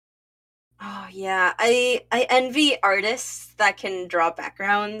Oh yeah, I envy artists that can draw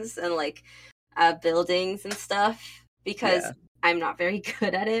backgrounds and like buildings and stuff because Yeah. I'm not very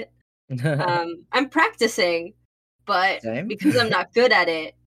good at it. I'm practicing, but Same. because I'm not good at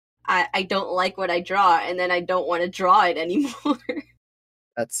it, I don't like what I draw, and then I don't want to draw it anymore.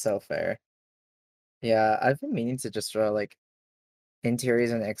 That's so fair. Yeah, I've been meaning to just draw like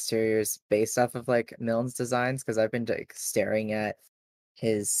interiors and exteriors based off of like Milne's designs because I've been like staring at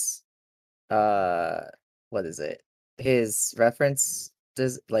his uh what is it? His reference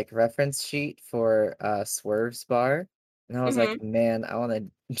sheet for Swerve's bar. And I was hmm like, man, I wanna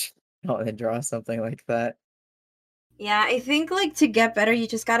I wanna draw something like that. Yeah, I think like to get better, you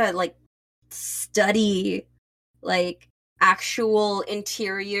just gotta like study like actual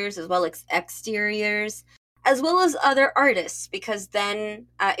interiors as well as exteriors, as well as other artists. Because then,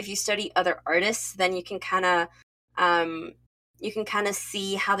 if you study other artists, then um, you can kind of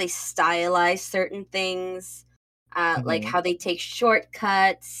see how they stylize certain things, like Hmm. how they take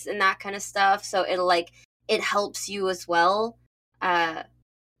shortcuts and that kind of stuff. So it helps you as well. Uh,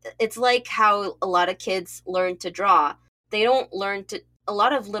 it's like how a lot of kids learn to draw. They don't learn to A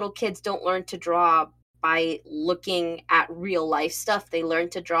lot of little kids don't learn to draw by looking at real life stuff. They learn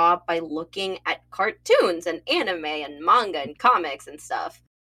to draw by looking at cartoons and anime and manga and comics and stuff.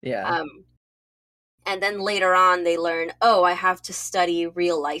 Yeah. Um, and then later on, they learn, oh, I have to study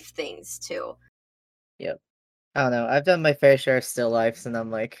real life things too. Yep. I don't know. I've done my fair share of still lifes and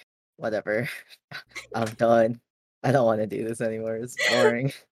I'm like, whatever. I'm done. I don't want to do this anymore. It's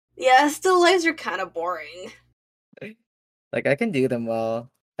boring. Yeah, still lives are kind of boring. Like I can do them well.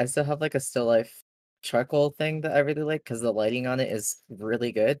 I still have like a still life charcoal thing that I really like because the lighting on it is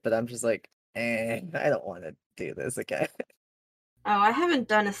really good, but I'm just like, I don't want to do this again. Oh, I haven't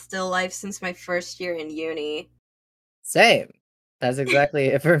done a still life since my first year in uni. Same. That's exactly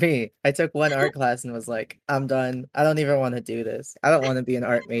it for me. I took one art class and was like, I'm done. I don't even want to do this. I don't want to be an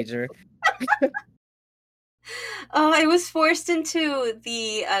art major. Oh, I was forced into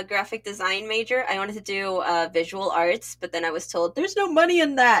the graphic design major. I wanted to do visual arts, but then I was told there's no money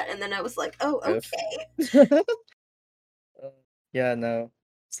in that, and then I was like, oh, Oof. okay. Uh, yeah, no.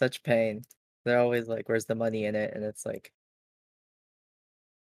 Such pain. They're always like, where's the money in it? And it's like,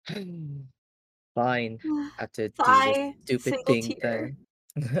 fine. Have to do this Sigh, stupid single thing tear.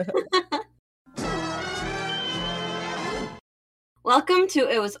 then. Welcome to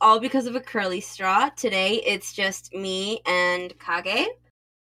It Was All Because of a Curly Straw. Today it's just me and Kage.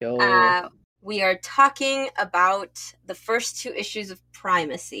 Yo. Uh, we are talking about the first two issues of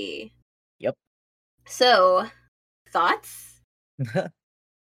Primacy. Yep. So, thoughts?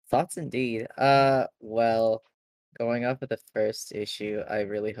 Thoughts indeed. Well, going off of the first issue, I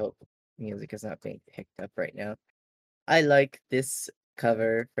really hope music is not being picked up right now. I like this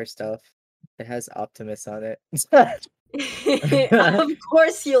cover first off. It has Optimus on it. Of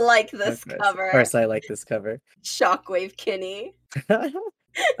course you like this Of cover. course, I like this cover. Shockwave Kinney. I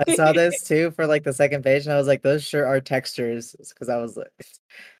saw this too for like the second page, and I was like, "Those sure are textures." Because I was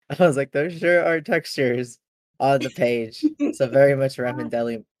like, "Those sure are textures on the page." So very much a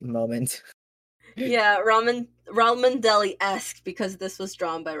Ramondelli moment. Yeah, Ramen Deli esque because this was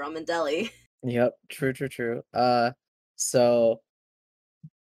drawn by Ramen Deli. Yep, true, true, true. So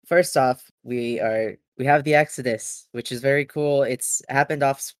first off, we have the Exodus, which is very cool. It's happened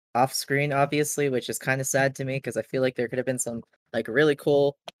off screen, obviously, which is kind of sad to me because I feel like there could have been some like really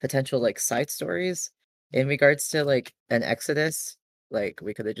cool potential like side stories in regards to like an Exodus. Like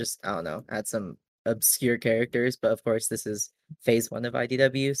we could have just I don't know had some obscure characters, but of course this is phase one of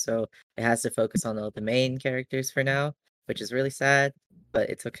IDW, so it has to focus on all the main characters for now, which is really sad, but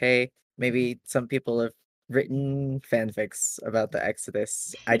it's okay. Maybe some people have written fanfics about the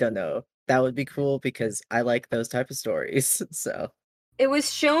Exodus. I don't know. That would be cool because I like those type of stories. So It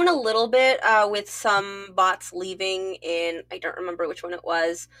was shown a little bit with some bots leaving in, I don't remember which one it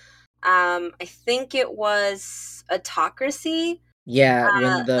was. I think it was Autocracy. yeah, when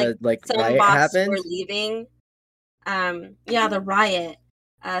Like the like some riot bots were happened, leaving. Yeah, the riot.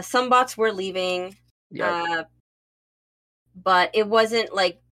 Some bots were leaving, yep, uh, but it wasn't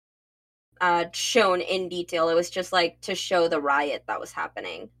like shown in detail. It was just like to show the riot that was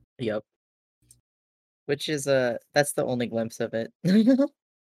happening. yep. Which is that's the only glimpse of it.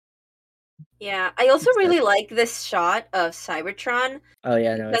 Yeah, I also It's sad. really like this shot of Cybertron Oh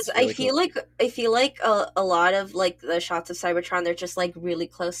yeah, no, because it's really cool. I feel like a lot of like the shots of Cybertron they're just like really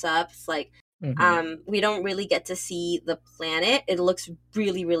close up. It's like Hmm. we don't really get to see the planet. It looks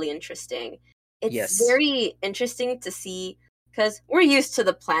really interesting. It's Yes, very interesting to see because we're used to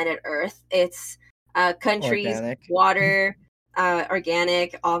the planet Earth. It's countries, organic. water,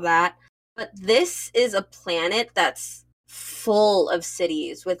 organic, all that. But this is a planet that's full of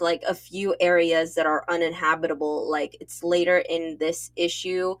cities with like a few areas that are uninhabitable. Like it's later in this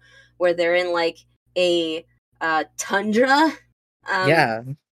issue where they're in like a tundra. Um Yeah.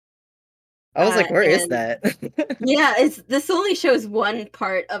 I was like, where is and that? yeah, it's this only shows one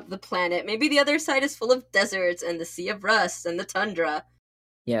part of the planet. Maybe the other side is full of deserts and the Sea of Rust and the tundra.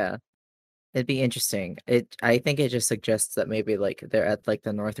 Yeah. It'd be interesting. I think it just suggests that maybe like they're at like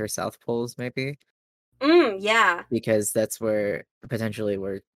the North or South poles, maybe, Yeah. because that's where potentially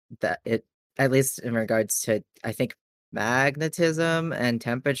where that it at least in regards to I think magnetism and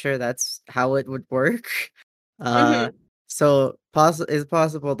temperature, that's how it would work. Uh, Mhm. so it's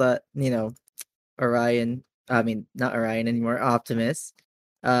possible that Orion, I mean not Orion anymore, Optimus,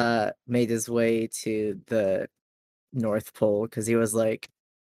 made his way to the North Pole because he was like,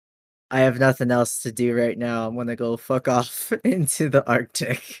 I have nothing else to do right now. I'm gonna go fuck off into the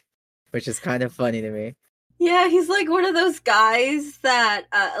Arctic, which is kind of funny to me. Yeah, he's like one of those guys that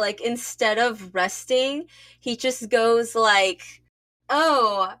like instead of resting, he just goes like,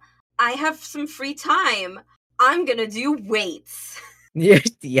 "Oh, I have some free time. I'm going to do weights." Yeah,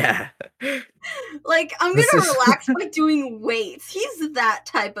 yeah. Like I'm going This to is relax by doing weights. He's that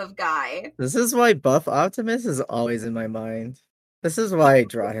type of guy. this is why buff Optimus is always in my mind. This is why I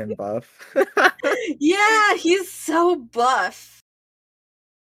draw him buff. Yeah, he's so buff.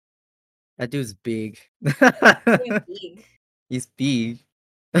 That dude's big. Very big. He's big.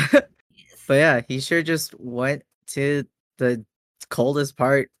 Yes. But yeah, he sure just went to the coldest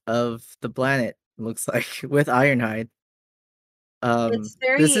part of the planet, looks like, with Ironhide. It's This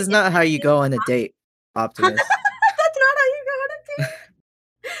very is not how you interesting. go on a date, Optimus. That's not how you go on a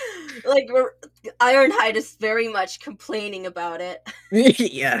date. Like Ironhide is very much complaining about it.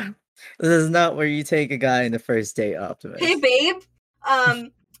 Yeah. This is not where you take a guy in the first date, Hey, Optimus. babe.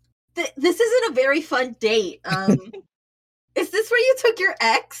 Um, this isn't a very fun date. Is this where you took your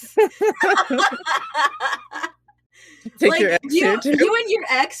ex? Take Like your ex here too? you and your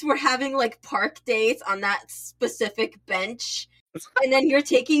ex were having like park dates on that specific bench, and then you're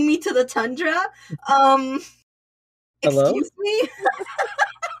taking me to the tundra. Um, Hello? excuse me.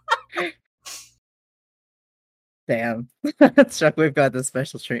 Damn. Shockwave got the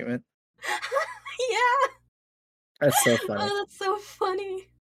special treatment. Yeah. That's so funny. Oh, that's so funny.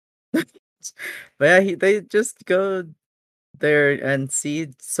 But yeah, they just go there and see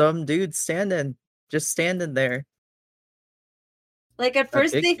some dude just standing there. Like at A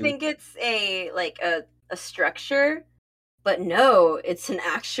first big they dude. think it's a structure, but no, it's an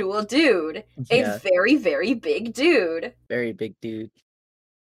actual dude. A Yeah, very, very big dude. very big dude.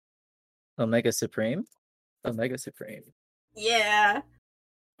 Omega Supreme? Omega Supreme. Yeah.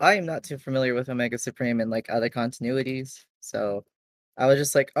 I am not too familiar with Omega Supreme and like other continuities, so I was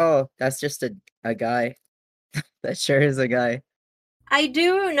just like, oh, that's just a guy. That sure is a guy. I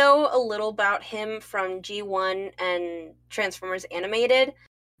do know a little about him from G1 and Transformers Animated,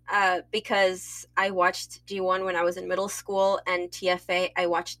 because I watched G1 when I was in middle school, and TFA, I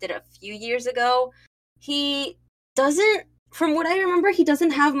watched it a few years ago. He doesn't, from what I remember, he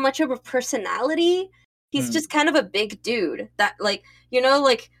doesn't have much of a personality. He's Hmm. just kind of a big dude that, like,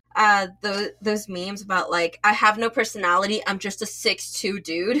 like, those memes about, like, I have no personality, I'm just a 6'2"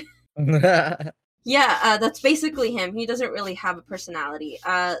 dude. Yeah, that's basically him. He doesn't really have a personality.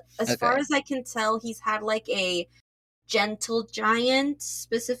 As far Okay. as I can tell, he's had like a gentle giant,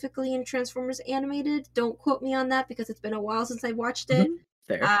 specifically in Transformers Animated. Don't quote me on that because it's been a while since I watched it.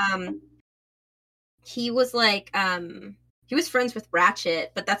 Fair. Um, he was like, he was friends with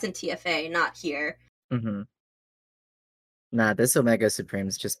Ratchet, but that's in TFA, not here. Hmm. Nah, this Omega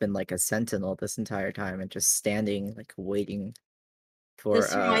Supreme's just been like a sentinel this entire time and just standing, like waiting for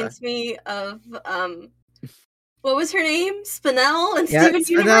This reminds me of what was her name? Spinel and yeah, Steven Spinel.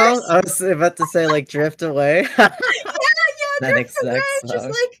 Universe. I was about to say like drift away. Yeah, That Drift exact Away. Just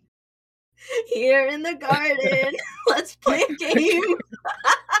song. like here in the garden, let's play a game.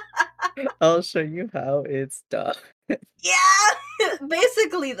 I'll show you how it's done. Yeah,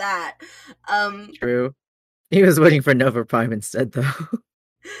 basically that. Um, True. He was waiting for Nova Prime instead though.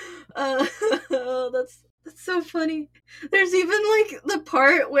 oh, that's so funny. There's even like the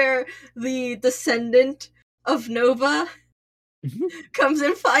part where the descendant of Nova comes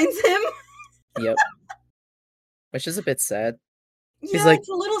and finds him. Yep. Which is a bit sad. He's Yeah, like, it's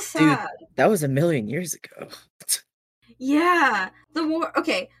a little dude, sad. that was a million years ago. Yeah, the war.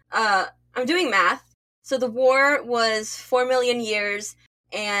 Okay, I'm doing math. So the war was 4 million years,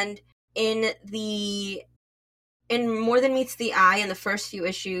 and in the in More Than Meets the Eye, in the first few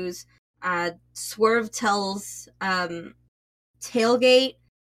issues, Swerve tells Tailgate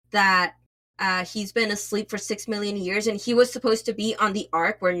that He's been asleep for 6 million years, and he was supposed to be on the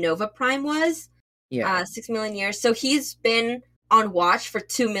arc where Nova Prime was. Yeah. 6 million years. So he's been on watch for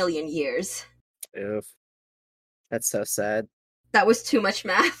 2 million years. Oof. That's so sad. That was too much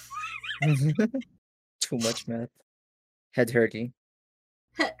math. Too much math. Head hurting.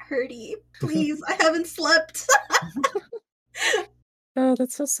 Hurty, please. I haven't slept. Oh,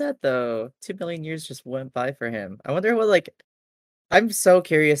 that's so sad though. 2 million years just went by for him. I wonder what like I'm so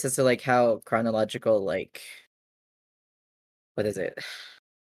curious as to like how chronological like what is it?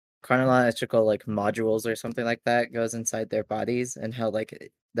 Chronological like modules or something like that goes inside their bodies and how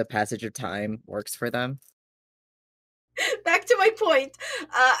like the passage of time works for them. Back to my point.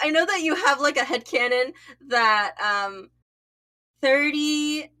 I know that you have like a headcanon that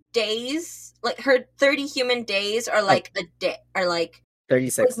 30 days, like her 30 human days are Oh, like a day, are like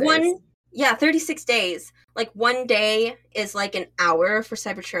 36 days. one, yeah, 36 days. Like one day is like an hour for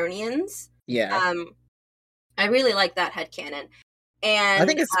Cybertronians. Yeah. Um, I really like that headcanon. I And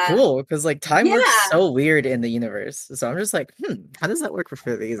think it's cool because like time works yeah, so weird in the universe. So I'm just like, how does that work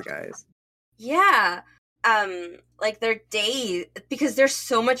for these guys? yeah. Like their days, because they're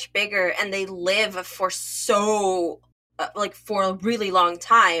so much bigger and they live for so like for a really long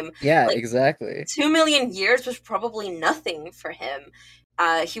time. Yeah, Like exactly. 2 million years was probably nothing for him.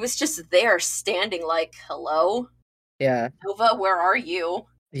 He was just there standing like, hello, Yeah, Nova, where are you?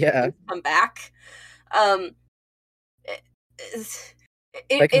 yeah. Please come back. Um, it, it's,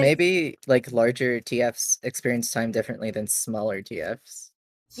 Like it's maybe like larger TFs experience time differently than smaller TFs.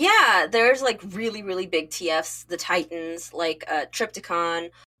 yeah, there's like really, really big TFs, the Titans, like Triptychon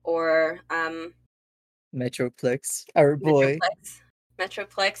or Metroplex, our boy. Metroplex.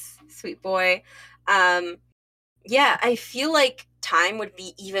 Metroplex, sweet boy. Um, yeah, I feel like time would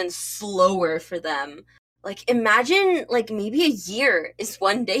be even slower for them. Like imagine like maybe a year is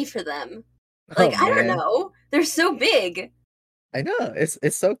one day for them. Oh Like I don't man, know. They're so big. I know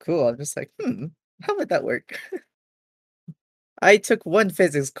it's so cool. I'm just like, how would that work? I took one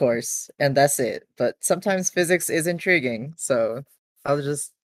physics course and that's it. But sometimes physics is intriguing, so I'll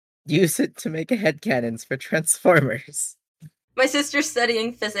just use it to make headcanons for Transformers. My sister's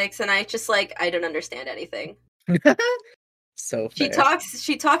studying physics and I just like I don't understand anything. So She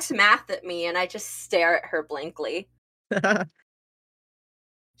fair. talks math at me and I just stare at her blankly.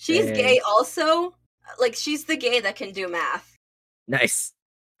 She's gay Dang. also. Like she's the gay that can do math. Nice.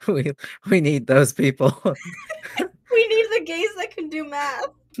 We we need those people. We need the gays that can do math.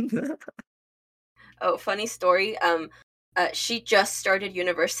 Oh, funny story. She just started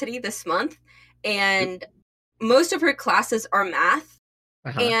university this month, and most of her classes are math.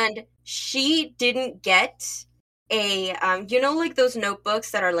 Uh-huh. And she didn't get a, you know, like those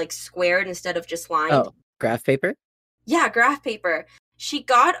notebooks that are like squared instead of just lined. Oh, graph paper? Yeah, graph paper. She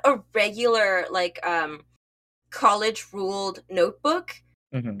got a regular like college ruled notebook,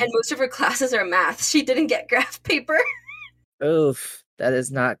 Mhm. and most of her classes are math. She didn't get graph paper. Oof, that is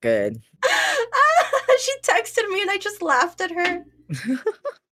not good. She texted me and I just laughed at her.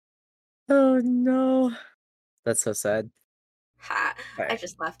 Oh, no. That's so sad. Ha, I Alright.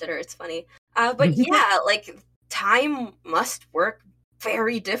 just laughed at her. It's funny. But yeah, like time must work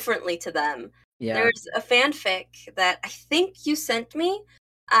very differently to them. Yeah. There's a fanfic that I think you sent me,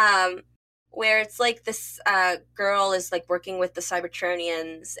 um, where it's like this girl is like working with the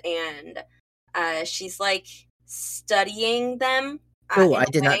Cybertronians, and she's like studying them Oh, in I a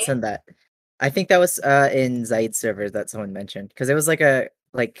did not way. send that. I think that was, in Zaid's server that someone mentioned because it was like a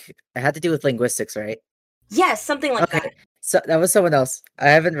like, it had to do with linguistics, right? Yes, something like Okay, that. so that was someone else. I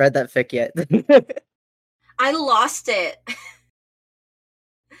haven't read that fic yet. I lost it.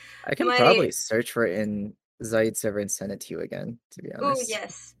 I can My probably search for it in Zaid's server and send it to you again, to be Oh honest.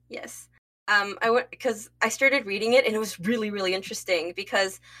 yes, yes. I went because I started reading it and it was really, really interesting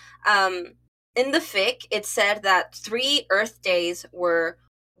because um, in the fic it said that 3 Earth days were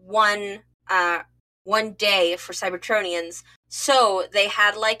one one day for Cybertronians. So they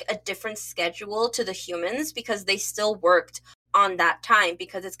had like a different schedule to the humans because they still worked on that time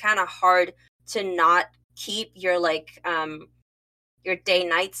because it's kind of hard to not keep your like your day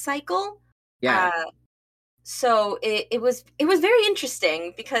night cycle. Yeah, Uh, so it was very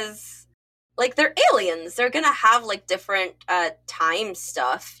interesting because like they're aliens. They're gonna have like different time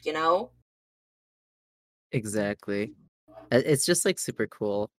stuff, you know? exactly. It's just, like, super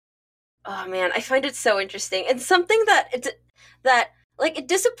cool. Oh man, I find it so interesting. And something that like it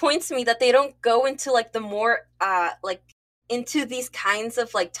disappoints me that they don't go into like the more like into these kinds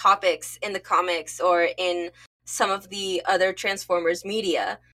of like topics in the comics or in some of the other Transformers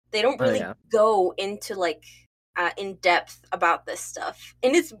media. They don't Oh, really yeah. go into like in depth about this stuff,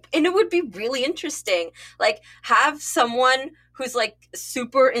 and it would be really interesting. Like, have someone who's like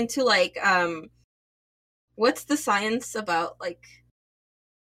super into like what's the science about like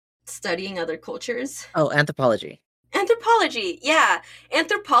studying other cultures? Oh, anthropology. Anthropology, yeah,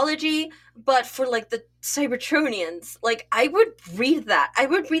 anthropology, but for like the Cybertronians. Like, I would read that. I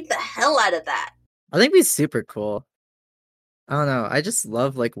would read the hell out of that. I think it'd be super cool. I don't know. I just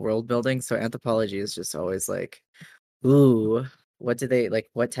love like world building, so anthropology is just always like, ooh, what do they like?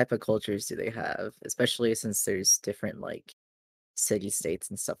 What type of cultures do they have? Especially since there's different like city states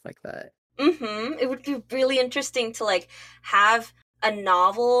and stuff like that. It would be really interesting to like have a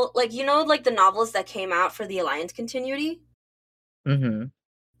novel, like like the novels that came out for the Alliance continuity, Mm-hmm.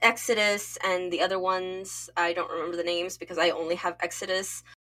 Exodus, and the other ones. I don't remember the names because I only have Exodus.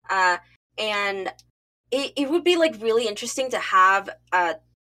 Uh, and it would be like really interesting to have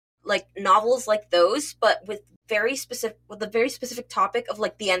like novels like those, but with a very specific topic of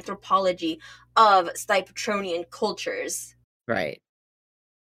like the anthropology of Cybertronian cultures. Right.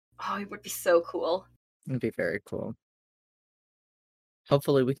 Oh, it would be so cool. It'd be very cool.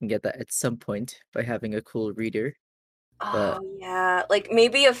 Hopefully we can get that at some point by having a cool reader. Oh But yeah, like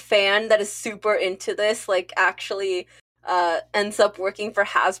maybe a fan that is super into this, like actually ends up working for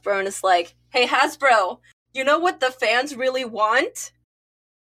Hasbro and is like, "Hey Hasbro, you know what the fans really want?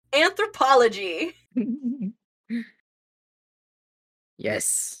 Anthropology."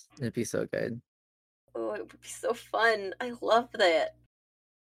 yes, it'd be so good. Oh, it would be so fun. I love that.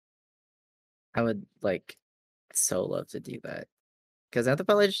 I would like so love to do that. Because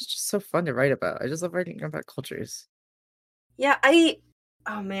anthropology is just so fun to write about. I just love writing about cultures. Yeah,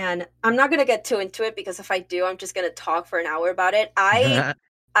 oh man, I'm not gonna get too into it because if I do, I'm just gonna talk for an hour about it. I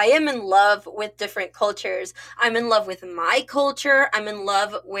am in love with different cultures. I'm in love with my culture. I'm in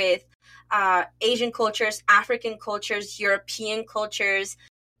love with Asian cultures, African cultures, European cultures.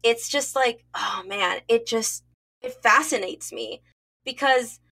 It's just like, oh man, it fascinates me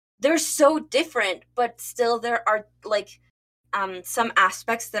because they're so different, but still there are like some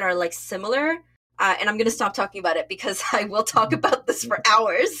aspects that are like similar. And I'm gonna stop talking about it because I will talk about this for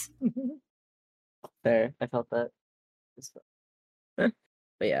hours. Fair, I felt that. It's fun.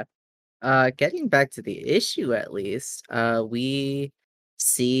 But yeah. Getting back to the issue at least, we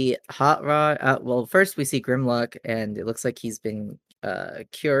see Hot Rod. Well, first we see Grimlock, and it looks like he's been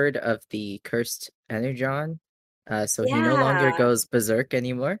cured of the cursed energon. So he no longer Yeah. goes berserk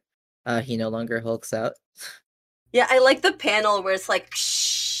anymore. He no longer hulks out. Yeah, I like the panel where it's like,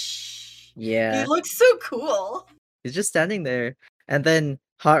 shh. He Yeah, looks so cool. he's just standing there, and then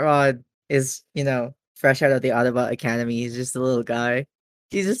Hot Rod is, fresh out of the Autobot Academy. He's just a little guy.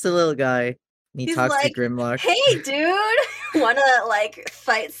 He's just a little guy. And he He's talks to like, Grimlock. hey, dude, wanna like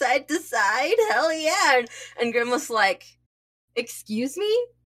fight side to side? Hell yeah. And Grim was like, excuse me?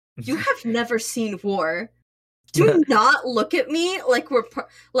 You have never seen war. Do not look at me like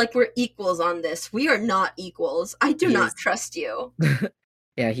like we're equals on this. We are not equals. I do He not is trust you.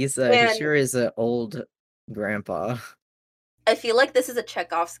 yeah, he And sure is an old grandpa. I feel like this is a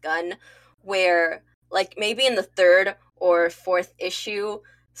Chekhov's gun where, like, maybe in the third or fourth issue,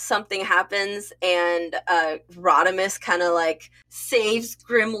 something happens and Rodimus kind of like saves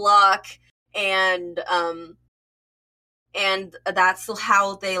Grimlock, and that's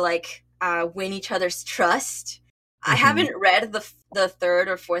how they like win each other's trust. I Mhm. haven't read the third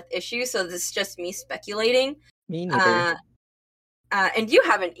or fourth issue, so this is just me speculating. Me neither. Uh, and you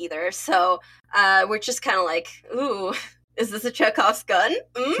haven't either, so we're just kind of like, ooh, is this a Chekhov's gun?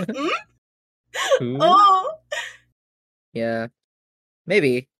 Mm-mm. Who? Oh, Yeah,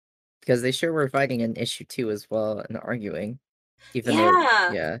 maybe, because they sure were fighting in issue 2 as well and arguing, even though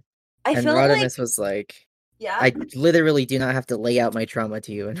yeah. yeah, I and felt like, Rodimus was like, yeah, "I literally do not have to lay out my trauma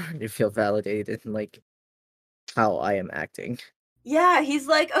to you in order to feel validated in, like, how I am acting." yeah. He's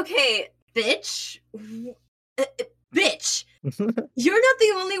like, okay, bitch, bitch. You're not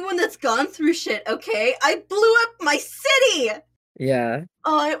the only one that's gone through shit, okay? I blew up my city. Yeah,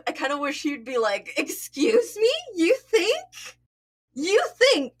 Oh, I kind of wish you'd be like, excuse me? You think? You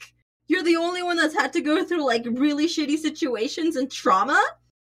think you're the only one that's had to go through like really shitty situations and trauma?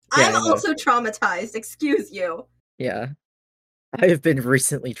 yeah, I'm I know. also traumatized, excuse you. Yeah, I have been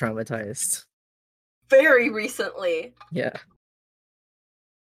recently traumatized. Very recently. Yeah.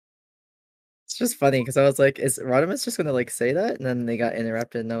 It's just funny because I was like, "Is Rodimus just gonna, like, say that?" And then they got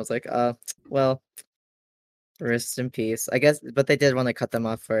interrupted, and I was like, well, rest in peace." I guess but they did wanna cut them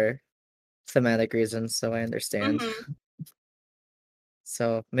off for thematic reasons, so I understand. Hmm.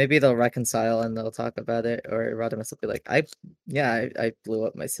 So, maybe they'll reconcile and they'll talk about it, or Rodimus will be like, yeah, I blew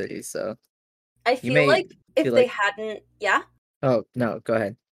up my city, so" I You feel may like if feel they like, hadn't, yeah, oh no, go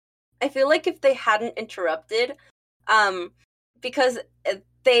ahead. I feel like if they hadn't interrupted, um, because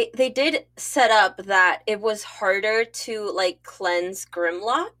they did set up that it was harder to like cleanse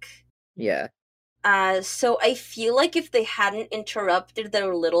Grimlock. Yeah. So I feel like if they hadn't interrupted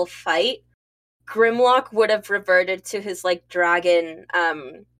their little fight, Grimlock would have reverted to his like dragon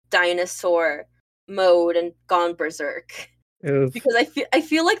dinosaur mode and gone berserk. Oof. Because I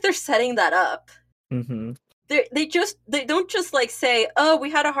feel like they're setting that up. Mm-hmm. They don't just like say, "Oh, we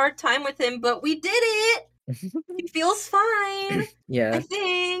had a hard time with him, but we did it. He feels fine." I Yeah.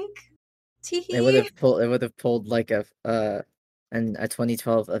 think. Teehee. It would have pulled like a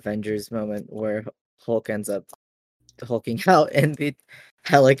 2012 Avengers moment where Hulk ends up hulking out in the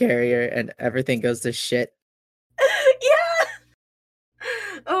helicarrier and everything goes to shit. Yeah.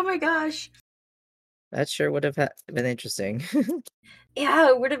 Oh my gosh. That sure would have been interesting. Yeah,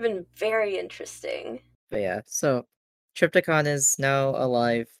 it would have been very interesting. But yeah, so Triptychon is now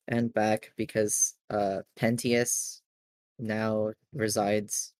alive and back because Pentius now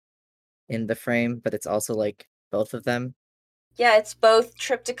resides in the frame, but it's also like both of them. Yeah, it's both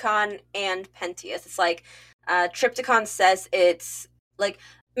Trypticon and Pentius. It's like Trypticon says it's like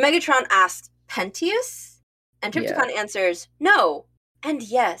Megatron asks Pentius, and Yeah, Trypticon answers no and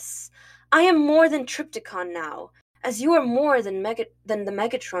yes. I am more than Trypticon now, as you are more than the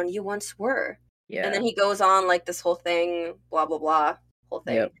Megatron you once were. And then yeah, he goes on like this whole thing, blah blah blah, whole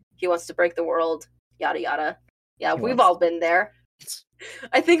thing. yep. He wants to break the world, yada yada. Yeah, He we've wants. all been there.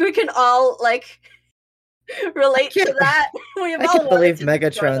 I think we can all like I relate to can't. that. We've I all can't wanted believe to destroy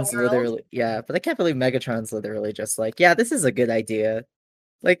the Megatron's world. literally, yeah, but I can't believe Megatron's literally just like, yeah, this is a good idea.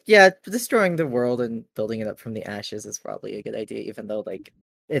 Like, yeah, destroying the world and building it up from the ashes is probably a good idea, even though like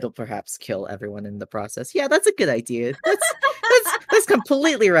it'll perhaps kill everyone in the process. Yeah, that's a good idea. That's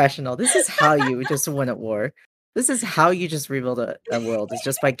completely rational. This is how you just win at war. This is how you just rebuild a world, is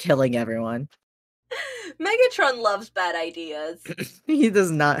just by killing everyone. Megatron loves bad ideas. He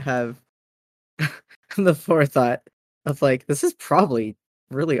does not have the forethought of like, this is probably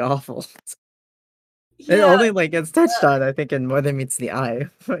really awful. It Yeah. only like gets touched on, I think, in More Than Meets the Eye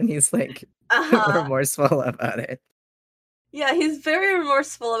when he's like Uh-huh. remorseful about it. Yeah, he's very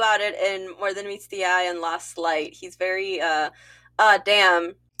remorseful about it in More Than Meets the Eye and Lost Light. He's very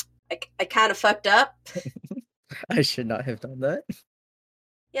damn, I kind of fucked up. I should not have done that.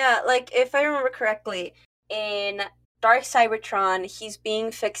 Yeah, like if I remember correctly, in Dark Cybertron, he's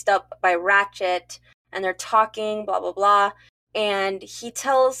being fixed up by Ratchet, and they're talking, blah blah blah, and he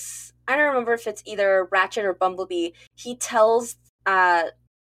tells I don't remember if it's either Ratchet or Bumblebee. Uh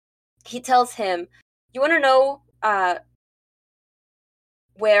he tells him, "You want to know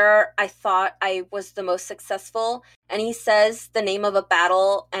where I thought I was the most successful?" And he says the name of a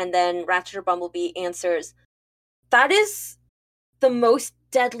battle, and then Ratchet or Bumblebee answers, "That is the most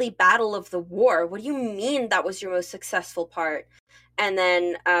deadly battle of the war. What do you mean that was your most successful part?" And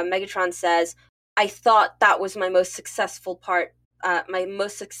then Megatron says, "I thought that was my most successful part, my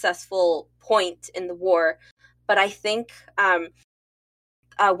most successful point in the war. But I think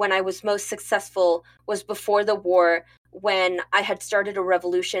when I was most successful was before the war, when I had started a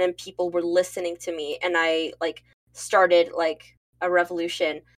revolution and people were listening to me, and I like started like a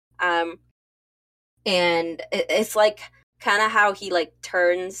revolution." Um, and it's like kind of how he like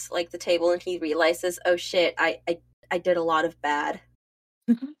turns like the table and he realizes, "Oh shit, I did a lot of bad."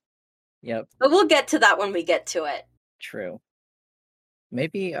 Yep, But we'll get to that when we get to it. true.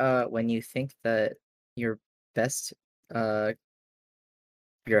 Maybe when you think that your best uh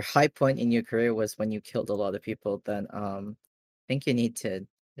your high point in your career was when you killed a lot of people, then I think you need to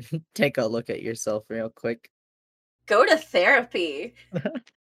take a look at yourself real quick. Go to therapy.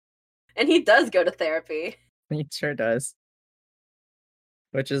 And he does go to therapy. He sure does,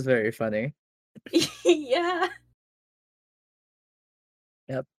 which is very funny. Yeah.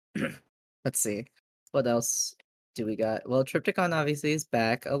 Yep. Let's see. What else do we got? Well, Triptychon obviously is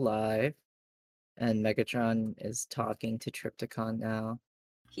back alive, and Megatron is talking to Triptychon now.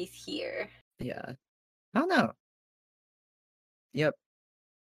 He's here. Yeah. I don't know. Yep.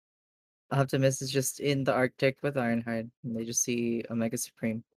 Optimus is just in the Arctic with Ironhide, and they just see Omega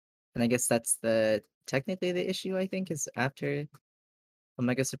Supreme. And I guess that's the technically the issue, I think, is after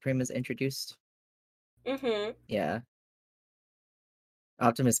Omega Supreme is introduced. Mm-hmm. Yeah.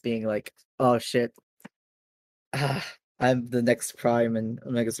 Optimus being like, oh shit, I'm the next Prime, and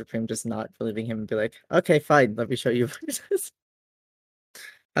Omega Supreme just not believing him and be like, okay, fine, let me show you.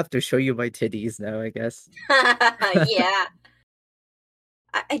 I have to show you my titties now, I guess. Yeah.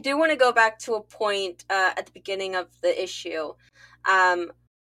 I do want to go back to a point at the beginning of the issue. Um,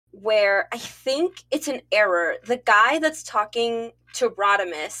 where I think it's an error. The guy that's talking to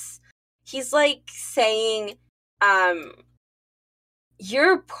Rodimus, he's like saying, um,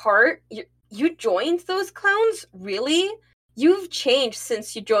 you're part, you joined those clowns? Really? You've changed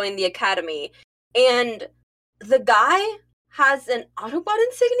since you joined the academy. And the guy has an Autobot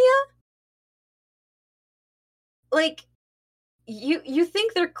insignia? Like, you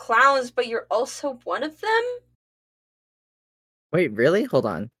think they're clowns, but you're also one of them? Wait, really? Hold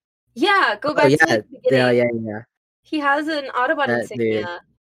on. Yeah, go Oh back to yeah, the yeah, beginning. yeah, yeah. He has an Autobot That dude. insignia.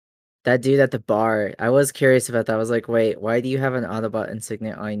 That dude at the bar. I was curious about that. I was like, wait, why do you have an Autobot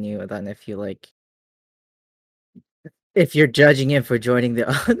insignia on you? Then if you like, if you're judging him for joining the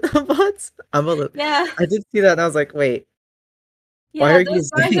Autobots, I'm a little. Yeah. I did see that and I was like, wait, why Yeah, are you those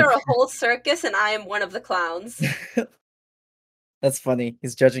guys saying are a whole circus and I am one of the clowns. that? That's funny.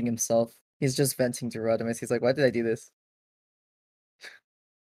 He's judging himself. He's just venting to Rodimus. He's like, why did I do this?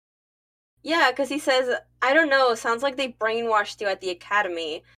 Yeah, because he says, I don't know, sounds like they brainwashed you at the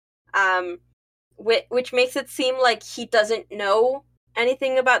academy. Um, which makes it seem like he doesn't know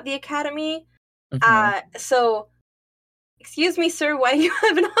anything about the academy. Mhm. So, excuse me, sir, why do you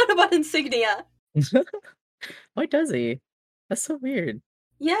have an Autobot insignia? Why does he? That's so weird.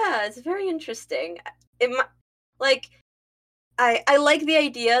 Yeah, it's very interesting. Like, I like the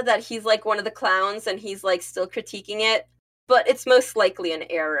idea that he's like one of the clowns and he's like still critiquing it, but it's most likely an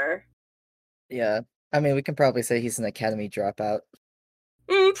error. Yeah. I mean, we can probably say he's an academy dropout.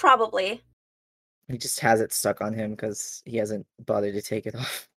 Probably. He just has it stuck on him because he hasn't bothered to take it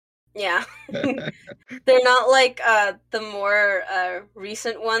off. Yeah. They're not like the more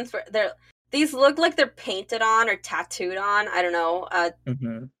recent ones where these look like they're painted on or tattooed on. I don't know,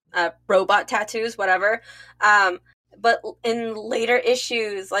 Mhm. robot tattoos, whatever. Um, but in later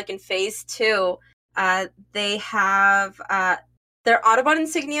issues, like in Phase 2, they have their Autobot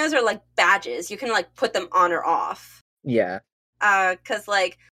insignias are like badges. You can like put them on or off. Yeah. Because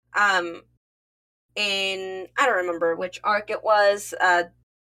like in I don't remember which arc it was.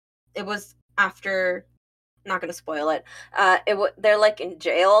 It was after. Not gonna spoil it. They're like in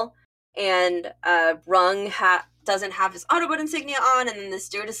jail, and Rung doesn't have his Autobot insignia on, and then this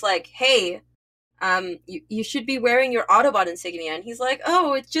dude is like, "Hey, you should be wearing your Autobot insignia," and he's like,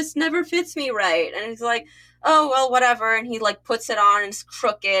 "Oh, it just never fits me right," and he's like, "Oh well, whatever," and he like puts it on and it's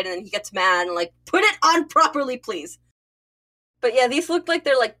crooked, and then he gets mad and like, "Put it on properly, please." But yeah, these look like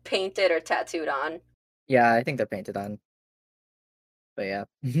they're like painted or tattooed on. Yeah, I think they're painted on. But yeah.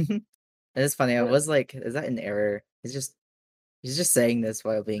 It is funny. I was like, is that an error? He's just saying this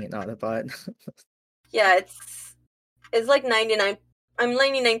while being an Autobot. Yeah, it's like 99. I'm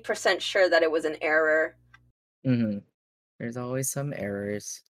 99% sure that it was an error. Mhm. There's always some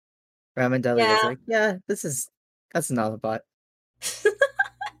errors. Ramondelli was Yeah. like, yeah, that's an Autobot.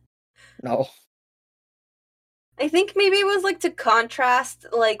 No. I think maybe it was like to contrast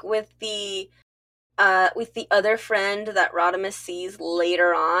like with the other friend that Rodimus sees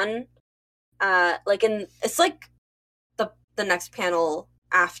later on. Like in it's like the next panel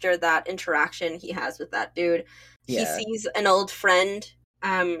after that interaction he has with that dude. He Yeah. sees an old friend,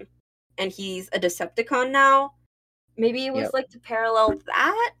 and he's a Decepticon now. Maybe it was Yep. like to parallel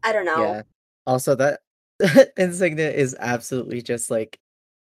that? I don't know. Yeah. Also, that insignia is absolutely just like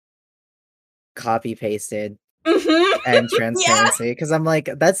copy pasted and Yeah. transparency because I'm like,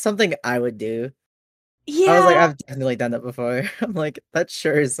 that's something I would do. I was like, Yeah. I've definitely done that before. I'm like, that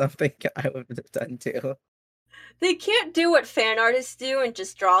sure is something I would have done too. They can't do what fan artists do and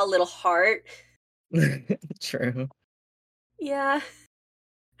just draw a little heart. True. Yeah.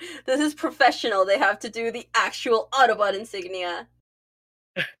 This is professional. They have to do the actual Autobot insignia.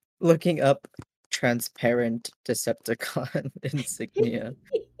 Looking up transparent Decepticon insignia,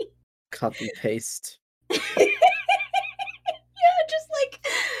 copy paste. Yeah,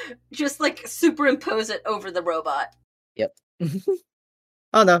 just like superimpose it over the robot. Yep.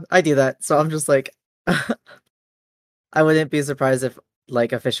 Oh no, I do that. So I'm just like, I wouldn't be surprised if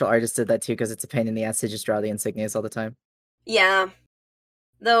like official artists did that too, because it's a pain in the ass to just draw the insignias all the time. Yeah.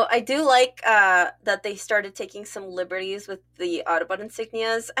 Though I do like that they started taking some liberties with the Autobot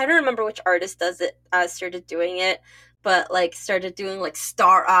insignias. I don't remember which artist does it started doing it, but like started doing like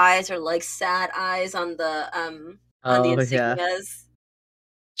star eyes or like sad eyes on the Oh yeah, insignias.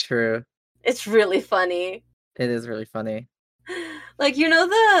 true. It's really funny. It is really funny. Like you know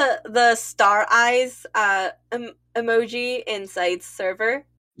the star eyes emoji inside server?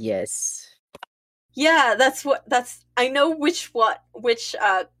 Yes. Yeah, that's I know which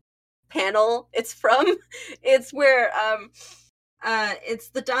panel it's from. It's where it's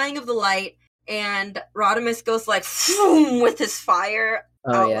the dying of the light and Rodimus goes like with his fire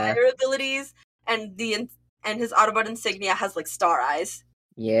Oh, yeah. outlier abilities, and and his Autobot insignia has like star eyes.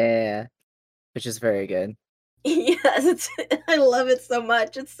 Yeah, which is very good. Yes, I love it so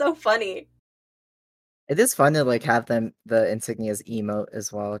much. It's so funny. It is fun to, like, have them the insignias emote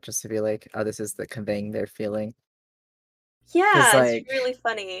as well, just to be like, "Oh, this is the conveying their feeling." Because Yeah, it's like, really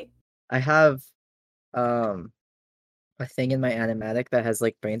funny. I have, um, a thing in my animatic that has,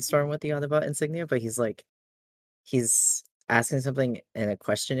 like, brainstorm with the Autobot insignia, but he's asking something in a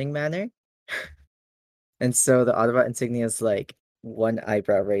questioning manner, and so the Autobot insignia is, like, one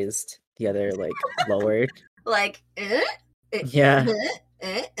eyebrow raised, the other, like, lowered. Like, Yeah,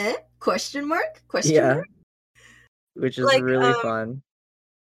 question mark? Question yeah, mark? which is Like, really fun.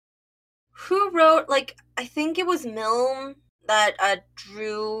 who wrote like I think it was Milne that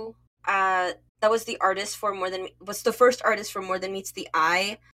drew that was the artist for More Than was the first artist for More Than Meets the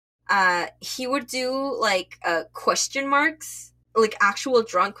Eye. He would do like question marks, like actual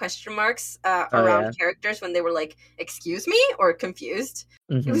drawn question marks Oh, around yeah. characters when they were like excuse me or confused.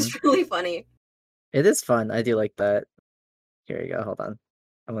 It Mhm. was really funny. It is fun, I do like that. Here you go, hold on.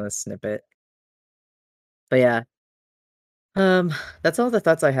 I'm gonna snip it. But yeah, um, that's all the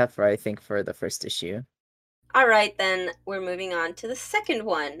thoughts I have for, I think, for the first issue. All right, then we're moving on to the second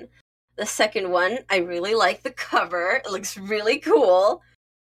one. The second one, I really like the cover. It looks really cool.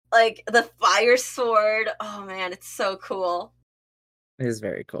 Like the fire sword. Oh man, it's so cool. It is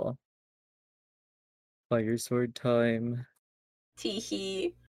very cool. Fire sword time.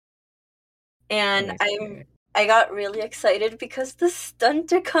 Teehee. Let And me see here. I got really excited because the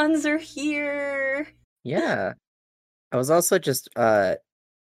Stunticons are here. Yeah. I was also just,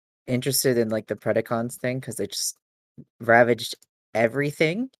 interested in, like, the Predacons thing because they just ravaged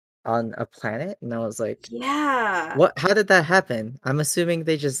everything on a planet, and I was like, Yeah. "What how did that happen?" I'm assuming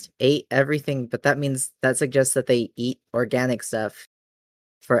they just ate everything, but that suggests that they eat organic stuff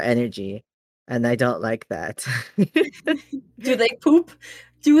for energy, and I don't like that. Do they poop?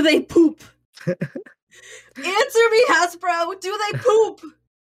 Do they poop? Answer me, Hasbro. Do they poop?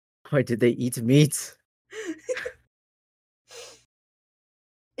 Or did they eat meat?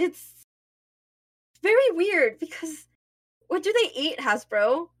 It's very weird because what do they eat,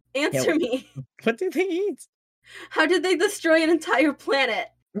 Hasbro? Yeah, Answer me. what did they eat? How did they destroy an entire planet?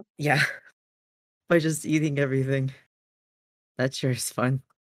 Yeah, by just eating everything. That sure is fun.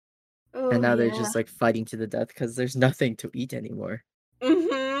 And Oh now they're yeah. just, like, fighting to the death because there's nothing to eat anymore.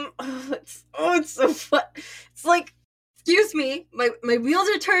 Oh, it's so fun. It's like, excuse me, my wheels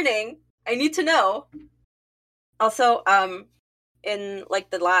are turning. I need to know. Also, in like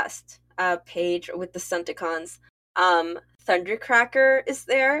the last page with the Stunticons, Thundercracker is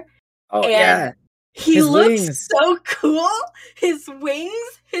there, Oh, and yeah! he His looks wings! so cool. His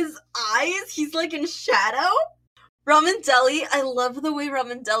wings, his eyes, he's like in shadow. Ramondelli, I love the way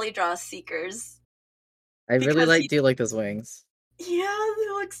Ramondelli draws Seekers I really because he, do like those wings. yeah, they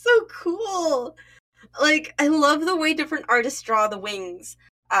look so cool. Like I love the way different artists draw the wings.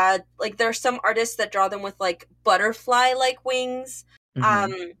 Like there are some artists that draw them with like butterfly like wings. Mhm.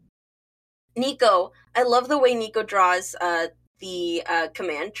 Um Nico, I love the way Nico draws the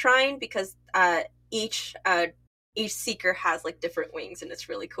command trine because each seeker has like different wings and it's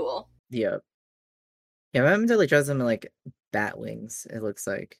really cool. Yep. Yeah, my Ramen draws them in, like, bat wings, it looks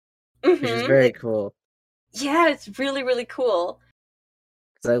like, which is very Like cool. yeah, it's really really cool.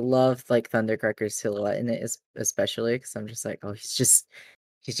 'Cause I love, like, Thundercracker's silhouette in it especially because 'cause I'm just like, "Oh, he's just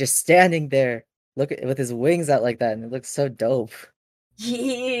standing there, look at with his wings out like that, and it looks so dope."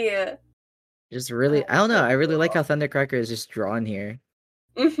 Yeah. Just really I It's don't know, so I really like how cool. Thundercracker is just drawn here.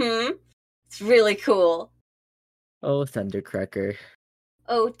 It's really cool. Oh, Thundercracker.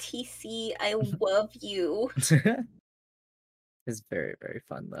 Oh, TC, I love you. It's very, very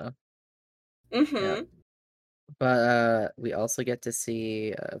fun, though. Yeah. Mhm. But, we also get to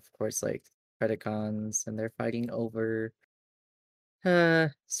see, of course, like, Predacons, and they're fighting over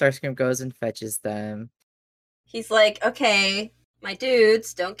Starscream goes and fetches them. He's like, okay, my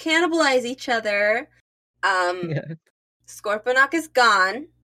dudes, don't cannibalize each other. Um, Yeah. Scorponok is gone.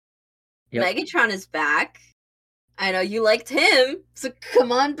 Yep. Megatron is back. I know you liked him, so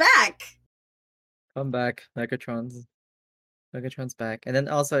come on back. Come back, Megatron's back. And then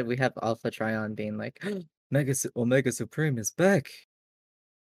also we have Alpha Trion being like, Omega Supreme is back,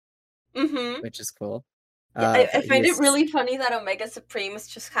 Mm-hmm. which is cool. Yeah, I But he find it is really funny that Omega Supreme is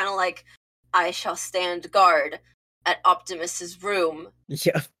just kind of like, I shall stand guard at Optimus's room.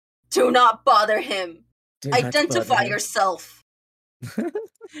 yeah, Do not bother him. do not bother Identify him. yourself.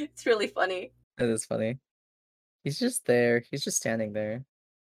 It's really funny. That is funny. He's just there. He's just standing there.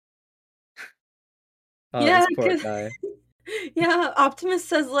 Oh, Yeah, this poor because guy. Yeah, Optimus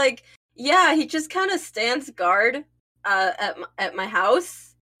says like, yeah, he just kind of stands guard at my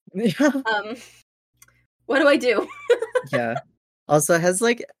house. Yeah. Um, what do I do? Yeah. Also, has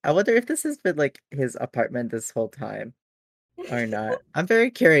like I wonder if this has been like his apartment this whole time or not. I'm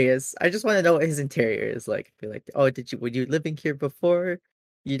very curious. I just want to know what his interior is like. Be like, oh, were you living here before?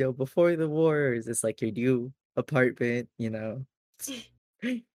 Before the war, or is this like your new apartment? It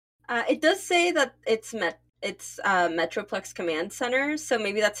does say that it's Metroplex Command Center, so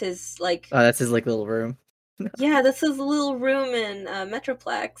maybe that's his like, Oh, that's his like little room. yeah, this is a little room in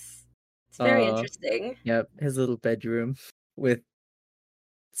Metroplex. It's very Uh, interesting. yep, his little bedroom with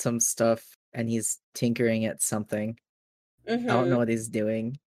some stuff, and he's tinkering at something. I don't know Mm-hmm. what he's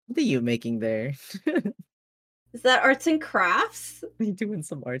doing. What are you making there? Is that arts and crafts? Are you doing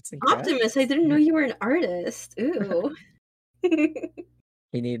some arts and Optimus, I crafts? didn't know you were an artist. Ooh.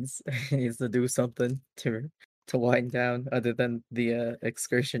 He needs he needs to do something to wind down other than the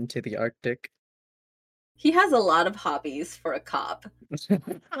excursion to the Arctic. He has a lot of hobbies for a cop.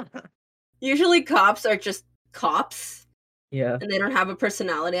 Usually cops are just cops Yeah, and they don't have a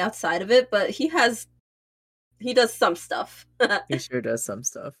personality outside of it, but he does some stuff. he sure does some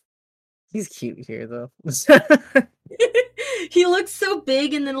stuff. He's cute here though. He looks so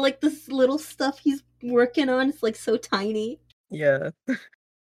big and then like this little stuff he's working on is like so tiny. Yeah.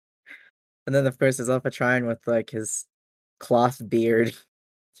 And then of course there's Alpha Trine with like his cloth beard.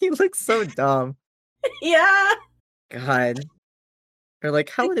 He looks so dumb. Yeah. God. Or like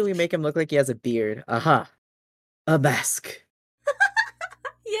how do we make him look like he has a beard? Aha. A mask.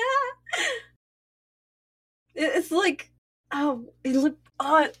 Yeah. It's like, I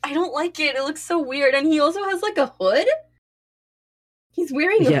don't like it. It looks so weird. And he also has like a hood. He's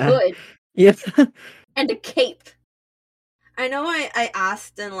wearing a Yeah. hood Yeah. and a cape. I know I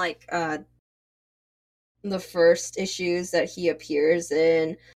asked in like the first issues that he appears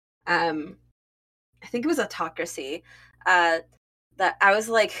in, um I think it was Autocracy, uh that I was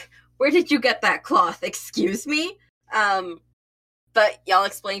like, where did you get that cloth? Excuse me? But y'all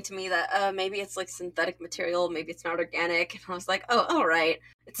explained to me that maybe it's like synthetic material, maybe it's not organic, and I was like, oh, all right.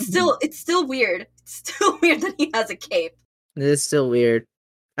 It's still weird. It's still weird that he has a cape. It is still weird.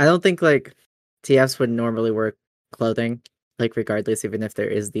 I don't think like TFs would normally wear clothing, like regardless, even if there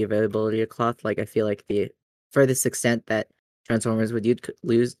is the availability of cloth. Like I feel like the furthest extent that Transformers would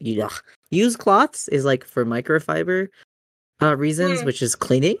use cloths is like for microfiber reasons, Mm. which is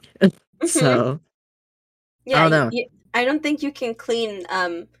cleaning. Hmm. So I Yeah, don't know. I don't think you can clean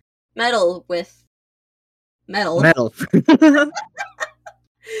metal with metal. Metal.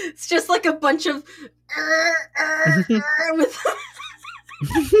 It's just like a bunch of with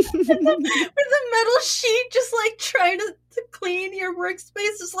with a metal sheet, just like trying to clean your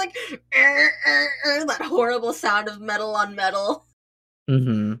workspace. Just like that horrible sound of metal on metal.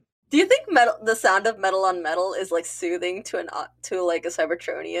 Hmm. Do you think the sound of metal on metal is like soothing to to like a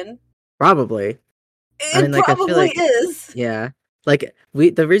Cybertronian? Probably. I mean, It like I feel probably like is. yeah, like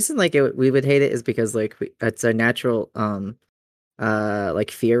the reason like we would hate it is because like it's a natural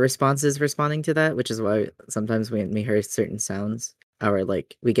like fear responses responding to that, which is why sometimes when we hear certain sounds or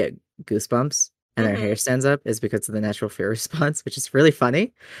like we get goosebumps and our Hmm. hair stands up is because of the natural fear response, which is really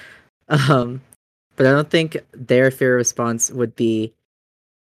funny. Um, but I don't think their fear response would be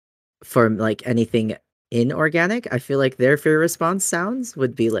for like anything inorganic. I feel like their fear response sounds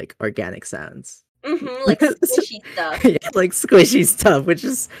would be like organic sounds. Hmm. Like squishy stuff. Yeah, like squishy stuff, which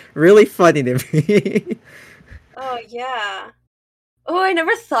is really funny to me. Oh yeah. Oh, I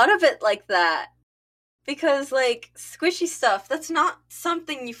never thought of it like that. Because like squishy stuff, that's not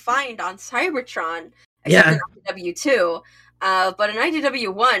something you find on Cybertron, except in Yeah. IDW2. But in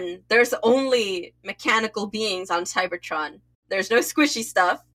IDW1, there's only mechanical beings on Cybertron. There's no squishy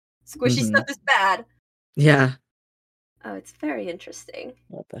stuff. Squishy Hmm. stuff is bad. Yeah. Oh, it's very interesting.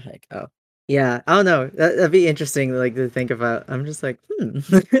 What the heck? Oh. Yeah, I don't know. That'd be interesting, like to think about. I'm just like,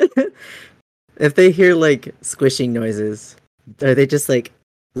 if they hear like squishing noises, are they just like,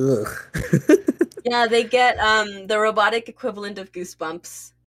 ugh? Yeah, they get the robotic equivalent of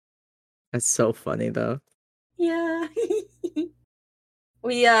goosebumps. That's so funny though. Yeah.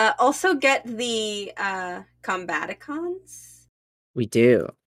 We also get the Combaticons. We do,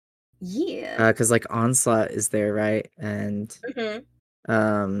 Yeah. because like Onslaught is there, right? And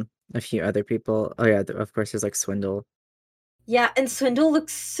Hmm. a few other people. Oh yeah, of course there's like Swindle. Yeah, and Swindle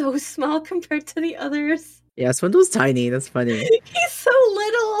looks so small compared to the others. Yeah, Swindle's tiny. That's funny. He's so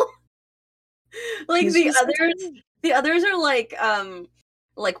little. Like He's just so tiny. the others are like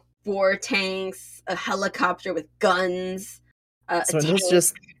war tanks, a helicopter with guns, a Swindle's tank.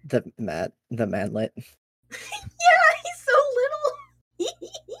 just the manlet. Yeah, he's so little.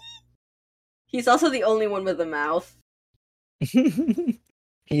 He's also the only one with a mouth. He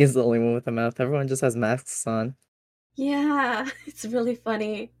is the only one with a mouth. Everyone just has masks on. Yeah, it's really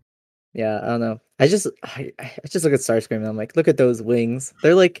funny. Yeah, I don't know. I just look at Starscream and I'm like, look at those wings.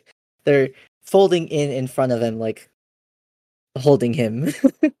 They're folding in front of him, like holding him.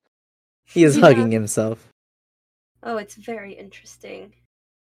 He is Yeah. hugging himself. Oh, it's very interesting.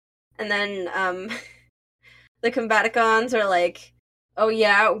 And then the Combaticons are like, "Oh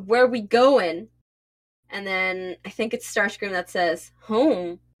yeah, where are we going?" And then I think it's Starscream that says,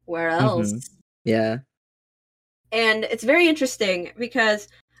 "Home. Where else?" Mm-hmm. Yeah. And it's very interesting because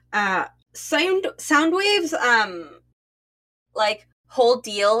Soundwave's like whole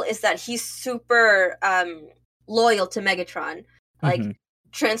deal is that he's super loyal to Megatron. Like Mm-hmm.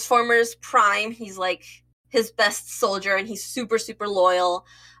 Transformers Prime, he's like his best soldier and he's super super loyal.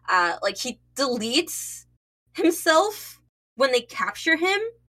 Like he deletes himself when they capture him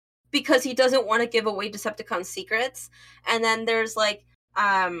because he doesn't want to give away Decepticon secrets. And then there's like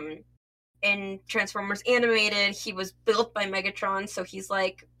in Transformers Animated, he was built by Megatron, so he's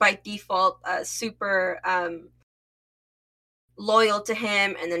like by default super loyal to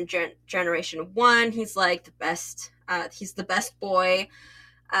him. And then Generation 1, he's like the best. He's the best boy.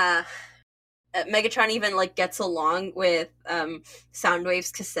 Uh, Megatron even like gets along with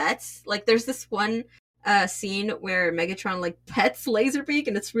Soundwave's cassettes. Like there's this one scene where Megatron like pets Laserbeak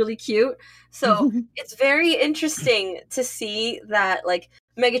and it's really cute. So it's very interesting to see that like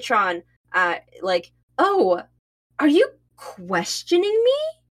Megatron like, "Oh, are you questioning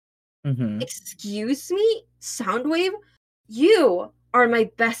me? Mm-hmm. Excuse me, Soundwave? You are my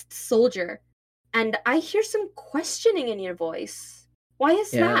best soldier, and I hear some questioning in your voice. Why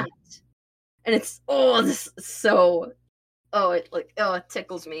is Yeah. that?" And it's this is so it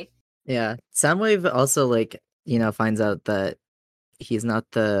tickles me. Yeah. Soundwave also like, finds out that he's not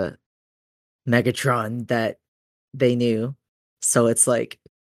the Megatron that they knew. So it's like,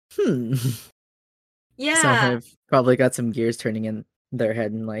 hmm. Yeah, Soundwave probably got some gears turning in their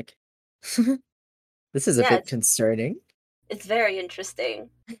head and like, this is a yeah, bit concerning. it's very interesting.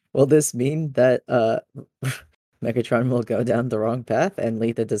 Will this mean that Megatron will go down the wrong path and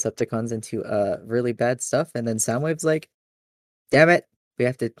lead the Decepticons into really bad stuff? And then Soundwave's like, damn it, we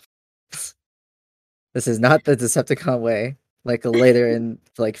have to. This is not the Decepticon way. Like later in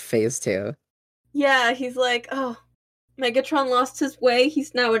like phase 2. Yeah, he's like, "Oh, Megatron lost his way.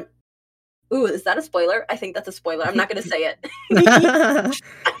 He's now an." Ooh, is that a spoiler? I think that's a spoiler. I'm not gonna say it. I'm not gonna say.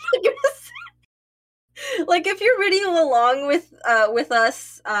 Like, if you're reading along with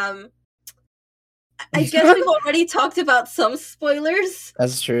us, I guess we've already talked about some spoilers.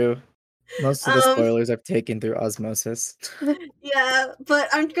 That's true. Most of the Um, spoilers I've taken through osmosis. yeah, but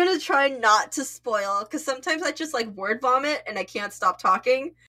I'm gonna try not to spoil because sometimes I just like word vomit and I can't stop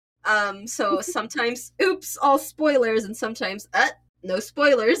talking. So sometimes, oops, all spoilers, and sometimes, no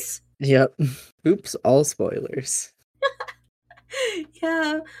spoilers. Yep. Oops, all spoilers.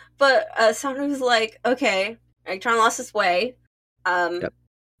 Yeah, but someone was like, "Okay, Electron lost his way. Um, Yep.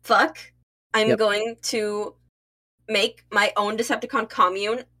 fuck, I'm Yep. going to make my own Decepticon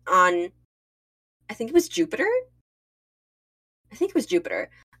commune on. I think it was Jupiter. I think it was Jupiter.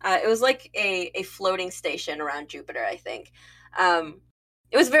 It was like a floating station around Jupiter. I think.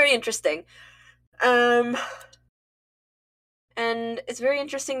 It was very interesting. Um, and it's very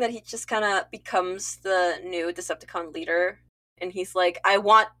interesting that he just kind of becomes the new Decepticon leader, and he's like, "I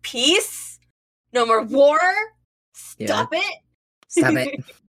want peace, no more war. Yeah. Stop it." Stop it.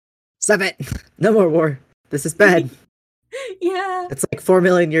 Stop it. No more war. This is bad. Yeah. It's like 4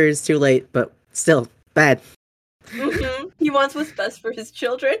 million years too late, but still bad. He wants what's best for his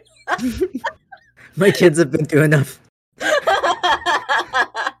children. My kids have been through enough.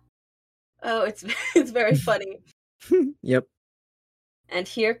 Oh, it's very funny. Yep. And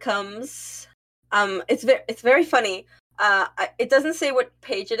here comes it's very funny. It doesn't say what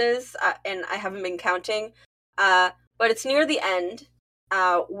page it is, and I haven't been counting. But it's near the end,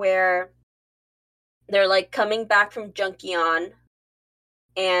 where they're like coming back from Junkion,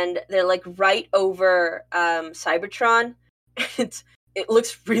 and they're like right over Cybertron. It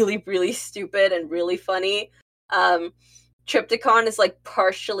looks really really stupid and really funny. Triptychon is like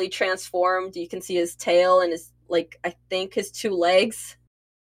partially transformed. You can see his tail and his like I think his two legs,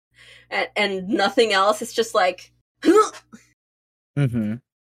 and nothing else. It's just like Mm-hmm.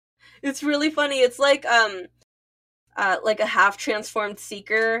 it's really funny. It's like a half transformed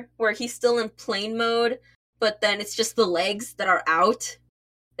Seeker where he's still in plane mode, but then it's just the legs that are out.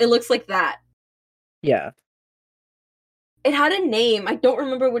 It looks like that. Yeah. It had a name. I don't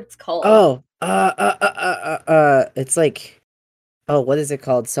remember what it's called. Oh, it's like, oh, what is it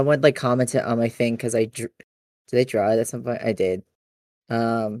called? Someone like commented on my thing because did I draw it at some point? I did.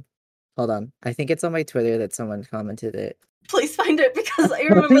 Um, hold on. I think it's on my Twitter that someone commented it. Please find it because I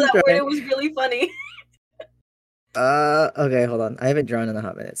remember I'm that word. trying. It was really funny. Okay, hold on. I haven't drawn in a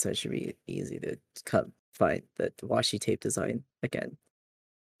hot minute, so it should be easy to find the washi tape design again.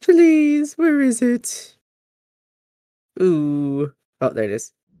 Please, where is it? Ooh. Oh, there it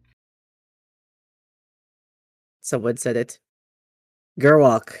is. Someone said it.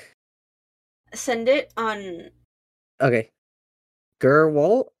 Gerwalk. Send it on. Okay.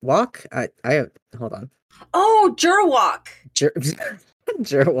 Walk? I hold on. Oh, Jurwalk. Ger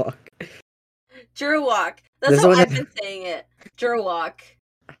Gerwalk. Jurwalk. That's There's how one I've that, been saying it. Jurwalk.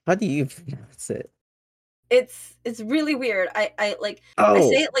 how do you pronounce it? It's really weird. I say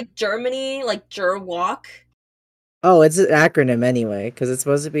Oh. it like Germany, like Jurwalk. Oh, it's an acronym anyway, because it's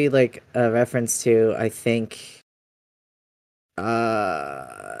supposed to be like a reference to, I think,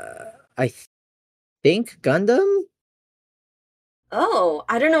 I think Gundam? Oh,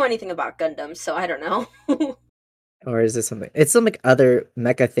 I don't know anything about Gundam, so I don't know. Or is this something? It's some like other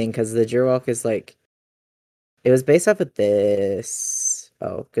mecha thing because the Jurwalk is like it was based off of this.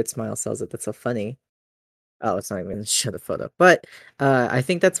 Oh, Good Smile sells it. That's so funny. Oh, it's not even gonna show the photo. But I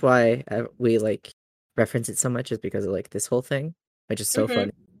think that's why we like reference it so much is because of like this whole thing, which is so hmm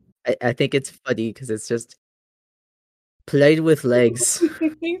funny. I think it's funny because it's just played with legs.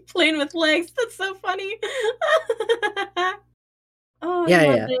 Playing with legs. That's so funny. Oh, I Yeah,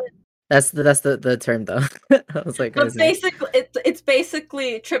 love yeah. it. That's the term though. I was like, But isn't it basically, it's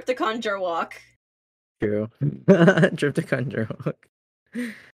basically Triptychon Jurwalk. true? Trypticon Jurwalk,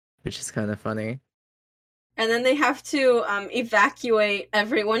 which is kind of funny. And then they have to evacuate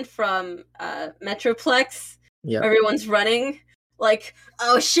everyone from Metroplex. Yep. Everyone's running. Like,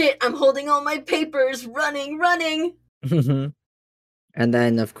 oh shit, I'm holding all my papers, running, running. And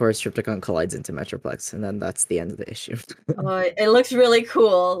then, of course, Trypticon collides into Metroplex, and then that's the end of the issue. Oh, it looks really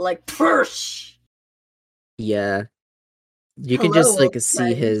cool. Like, push. Yeah, you can Hello, just old like see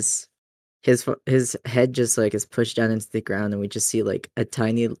friend. his head just like is pushed down into the ground, and we just see like a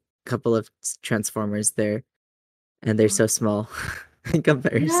tiny couple of transformers there, and they're so small in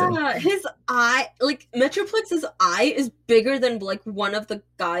comparison. Yeah, his eye, like Metroplex's eye is bigger than like one of the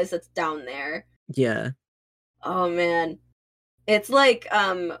guys that's down there. Yeah, Oh man. It's like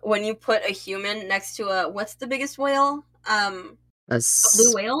when you put a human next to a what's the biggest whale? a A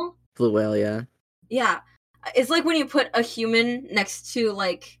blue whale? blue whale. Yeah, Yeah. It's like when you put a human next to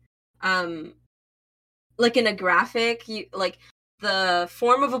um like in a graphic, you like the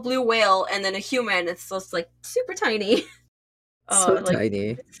form of a blue whale and then a human, it's just like super tiny. so Oh, like tiny.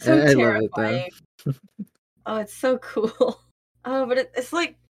 it's so I love it though. terrifying. Oh, it's so cool. Oh, but it's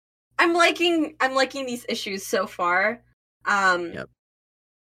like I'm liking these issues so far. Um Yep.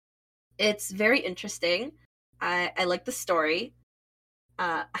 it's very interesting. I like the story.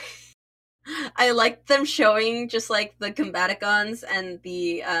 Uh I like them showing just like the Combaticons and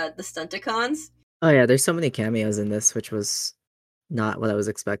the Stunticons. Oh yeah, there's so many cameos in this, which was not what I was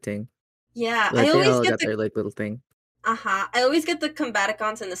expecting. Yeah, I But they always all get got their like little thing. I always get the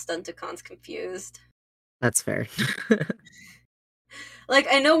Combaticons and the Stunticons confused. That's fair. Like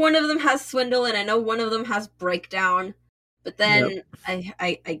I know one of them has Swindle and I know one of them has Breakdown, but Yep. then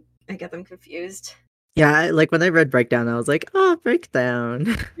I get them confused. Yeah, like when I read Breakdown, I was like, "Oh, Breakdown,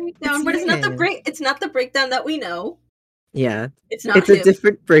 it's Breakdown, but him." it's not the Breakdown that we know. Yeah, It's not it's a him.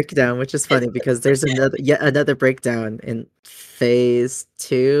 different breakdown, which is It's funny because there's yet another breakdown in phase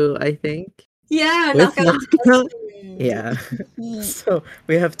 2, I think, yeah, with Knockout Knockout. Intestines. Yeah, so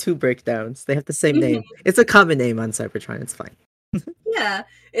we have 2 breakdowns. They have the same name. It's a common name on Cybertron. It's fine. Yeah,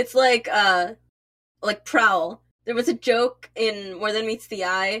 it's like Prowl. There was a joke in More Than Meets the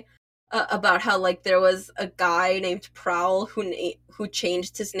Eye about how like there was a guy named Prowl who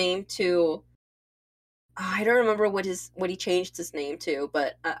changed his name to I don't remember what he changed his name to,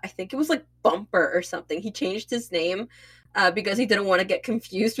 but I think it was like Bumper or something. He changed his name because he didn't want to get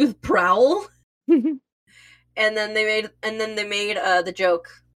confused with Prowl, and then they made the joke.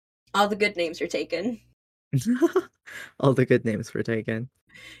 All the good names are taken. All the good names were taken.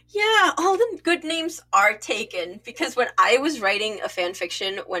 Yeah, all the good names are taken because when I was writing a fan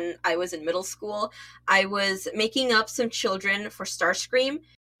fiction when I was in middle school, I was making up some children for Starscream,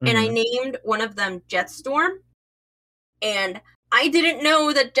 and I Mhm. named one of them Jetstorm, and I didn't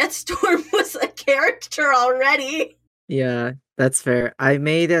know that Jetstorm was a character already. Yeah, that's fair. I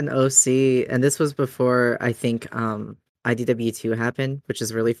made an OC, and this was before I think IDW2 happened, which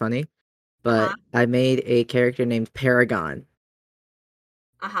is really funny. but Uh-huh. I made a character named Paragon.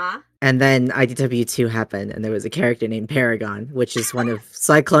 Uh-huh. And then IDW2 happened, and there was a character named Paragon, which is one of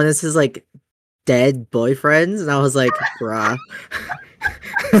Cyclonus's like dead boyfriends, and I was like, bruh.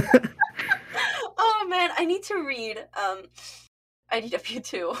 Oh man, I need to read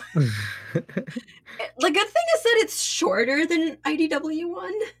IDW2. The good thing is that it's shorter than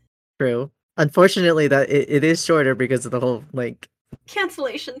IDW1. True. Unfortunately, that it is shorter because of the whole like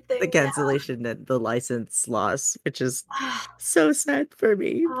Cancellation the thing, yeah. cancellation and the license loss, which is so sad for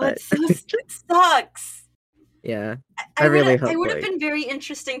me. Oh, But it sucks. yeah, I I would really I hope would have like been very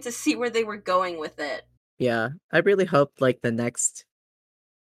interesting to see where they were going with it. yeah, I really hope like the next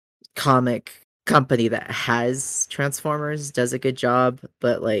comic company that has Transformers does a good job.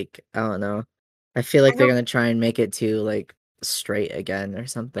 But like I don't know, I feel I like they're hope. gonna try and make it to like straight again or Oh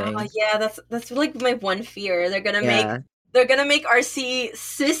something. yeah, that's like my one fear. Yeah. They're gonna make RC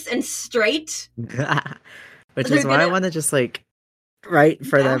cis and straight. Which is They're why I gonna want to just like write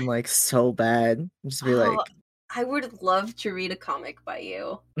for yeah. them like so bad. Just be Oh, like I would love to read a comic by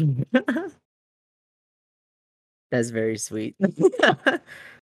you. that's very sweet.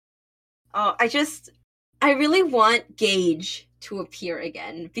 Oh, I really want Gage to appear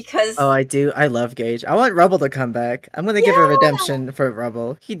again Oh, because I do. I love Gage. I want Rubble to come back. I'm gonna give a yeah. redemption for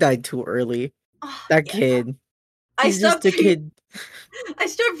Rubble. He died too early. Oh, That yeah. kid. I He's just stopped a reading. kid. I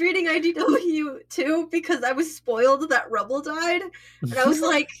stopped reading IDW too because I was spoiled that Rebel died, and I was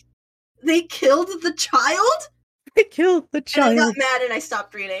like, they killed the child, I killed the and I got child. mad and I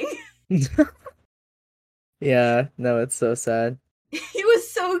stopped reading. Yeah, no, it's so sad. He was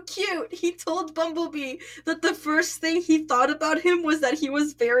so cute. He told Bumblebee that the first thing he thought about him was that he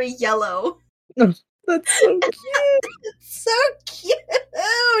was very yellow. That's so cute. It's so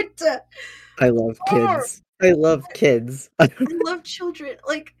cute. I love Oh, kids. I love kids. I love children.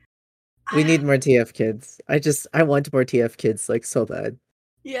 Like, We need more TF kids. I want more TF kids like so bad.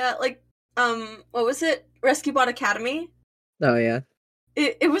 yeah, like, what was it? Rescue Bot Academy. Oh yeah.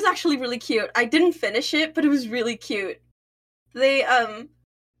 It was actually really cute. I didn't finish it, but it was really cute. They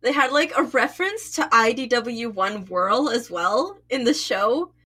they had like a reference to IDW1 Whirl as well in the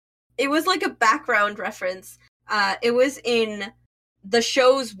show. It was like a background reference. It was in the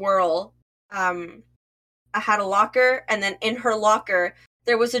show's Whirl. I had a locker, and then in her locker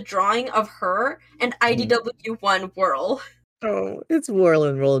there was a drawing of her and Mhm. IDW1 Whirl. Oh, it's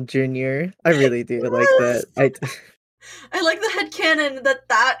Warland Roll Jr. I really do like Yes! that. I I like the headcanon that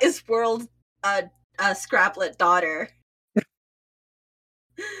that is Whirl's uh, Scraplet daughter.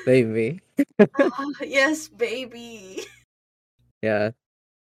 maybe. Oh, yes, baby. Yeah,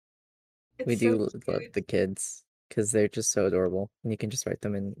 we It's so do love cute. the kids because they're just so adorable, and you can just write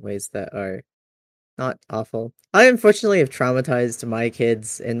them in ways that are not awful. I unfortunately have traumatized my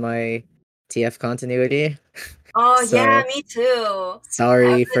kids in my TF continuity. Oh yeah, So me too. I have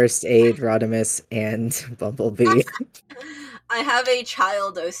sorry, First Aid, Rodimus, and Bumblebee. I have a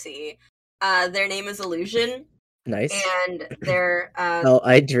child OC. Their name is Illusion, Nice. and they're Oh,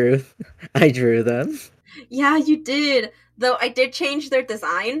 I drew them. yeah, you did. Though I did change their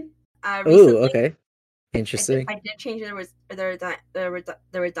design Oh, recently. okay. Interesting. I did change their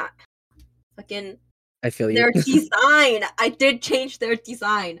fucking I feel you. their design. I did change their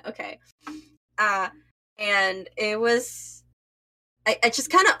design. Okay. Uh and it was I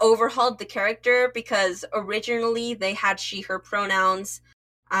just kind of overhauled the character because originally they had she her pronouns.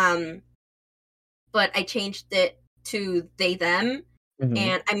 Um but I changed it to they them, Mhm.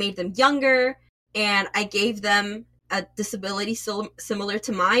 and I made them younger, and I gave them a disability similar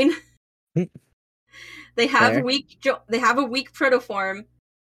to mine. Fair. They have a weak protoform,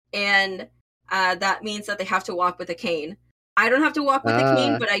 and that means that they have to walk with a cane. I don't have to walk with a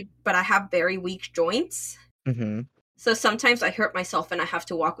cane, Ah. but I have very weak joints. Mhm. So sometimes I hurt myself and I have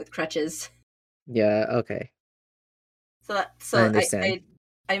to walk with crutches. Yeah, okay. I understand.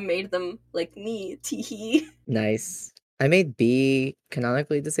 I made them like me, teehee. Nice. I made B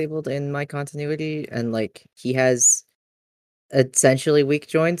canonically disabled in my continuity, and like he has essentially weak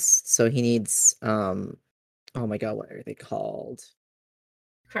joints, so he needs oh my god, what are they called?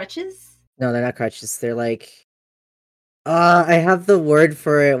 Crutches? No, they're not crutches. They're like I have the word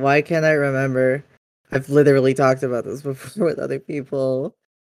for it. Why can't I remember? I've literally talked about this before with other people.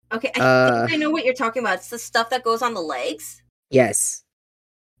 Okay, I think Uh I know what you're talking about. It's the stuff that goes on the legs. yes.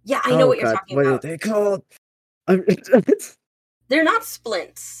 Yeah, I know Oh what you're god, talking what are about. they called? They're not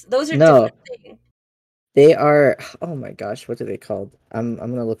splints. Those are No, different things. they are oh my gosh, what are they called? I'm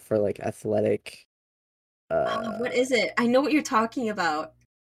gonna look for like athletic Oh, what uh is it? I know what you're talking about.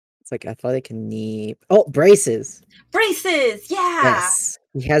 It's like athletic knee. Oh, braces. Braces! Yeah! Yes,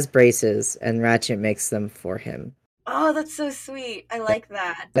 he has braces, and Ratchet makes them for him. Oh, that's so sweet. I That, like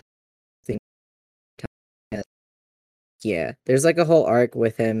that. that thing. Yeah, there's like a whole arc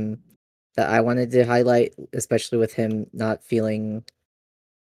with him that I wanted to highlight, especially with him not feeling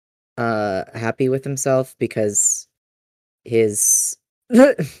happy with himself because his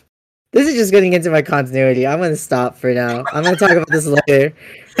this is just getting into my continuity. I'm gonna stop for now. I'm gonna talk about this later.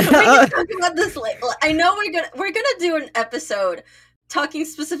 We can talk about this later. I know we're gonna do an episode talking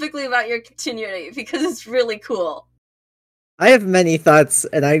specifically about your continuity because it's really cool. I have many thoughts,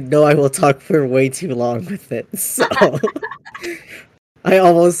 and I know I will talk for way too long with it. So I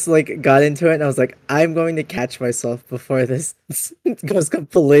almost like got into it, and I was like, I'm going to catch myself before this goes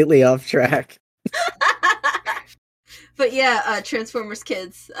completely off track. But yeah, Transformers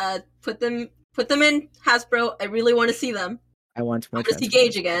kids, put them in Hasbro. I really want to see them. I want I more want to see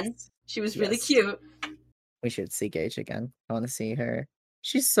Gage Transformers. again. She was really Yes, cute. we should see Gage again. I want to see her.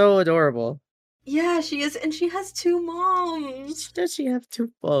 She's so adorable. Yeah, she is, and she has two moms. Does she have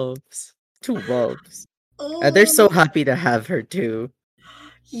two bulbs? Two bulbs. They're so Oh, happy to have her too.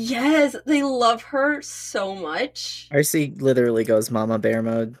 yes, they love her so much. RC literally goes Mama Bear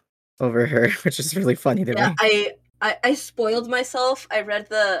mode over her, which is really funny to Yeah, me. I spoiled myself. I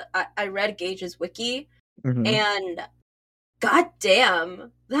read Gage's wiki, Mhm. and god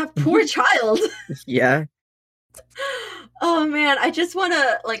damn, that poor child. Yeah, Oh man, I just want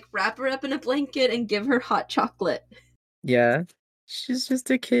to like wrap her up in a blanket and give her hot chocolate. yeah. She's just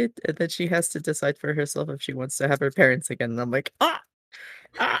a kid, and then she has to decide for herself if she wants to have her parents again. And I'm like, ah,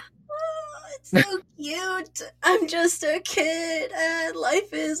 ah. Oh, it's so cute. I'm just a kid and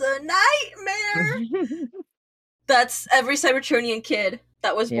life is a nightmare. That's every Cybertronian kid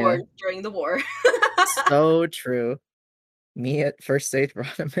that was Yeah, born during the war. so true. Me at first aid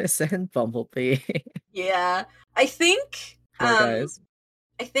Rodimus and Bumblebee. Yeah. I think Poor guys.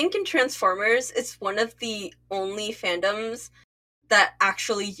 I think in Transformers it's one of the only fandoms that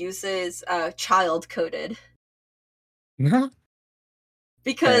actually uses child coded, Fair.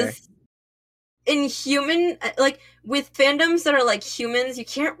 because in human like with fandoms that are like humans you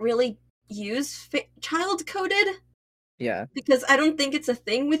can't really use child coded Yeah. because I don't think it's a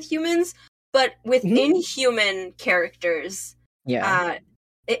thing with humans, but with Mhm. inhuman characters Yeah.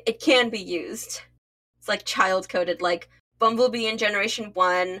 uh it can be used. It's like child coded, like Bumblebee in Generation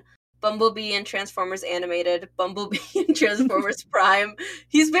 1, Bumblebee in Transformers Animated, Bumblebee in Transformers Prime.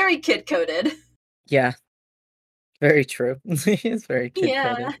 He's very kid coded. Yeah. Very true. He is very kid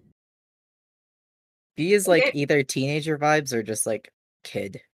Yeah. coded. He is like Okay. either teenager vibes or just like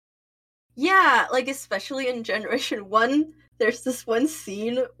kid. Yeah, like especially in Generation 1, there's this one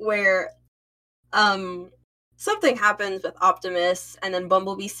scene where um something happens with Optimus and then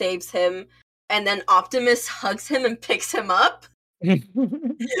Bumblebee saves him and then Optimus hugs him and picks him up,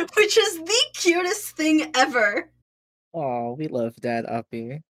 which is the cutest thing ever. Oh, we love Dad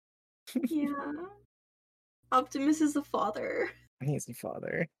Uppy. Yeah. Optimus is a father. He's a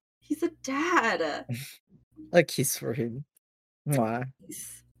father. He's a dad. A kiss for him. Mwah.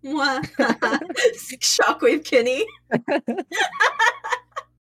 Mwah. Shockwave Kenny.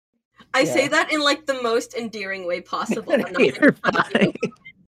 I say Yeah. that in like the most endearing way possible. I'm not You're making fun of you.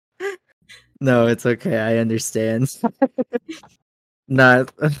 fine. No, it's okay. I understand.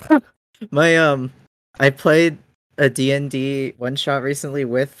 Not my I played a D&D one shot recently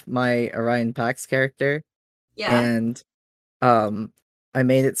with my Orion Pax character, Yeah. and I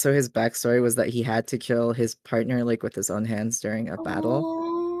made it so his backstory was that he had to kill his partner like with his own hands during a battle,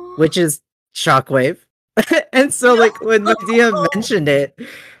 Oh which is Shockwave. And so like when my DM no! mentioned it,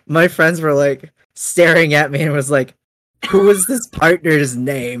 my friends were like staring at me and was like, "Who is this partner's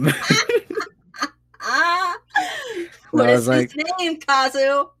name?" Ah, And what I is was his like, name,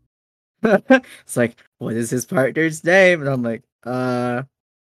 Kazu? it's like, what is his partner's name? And I'm like,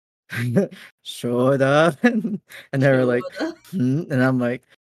 Shoda. And they were like, Shoda. and I'm like,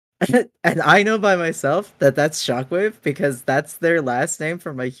 and I know by myself that that's Shockwave because that's their last name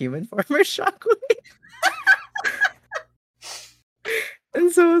for my human former Shockwave. And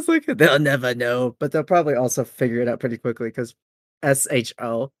so I was like, they'll never know, but they'll probably also figure it out pretty quickly because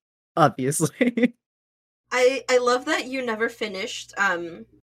SHO, obviously. I love that you never finished the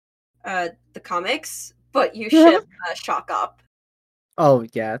comics, but you ship Shock Up. Oh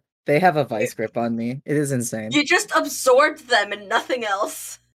yeah, they have a You, vice grip on me. It is insane. you just absorbed them and nothing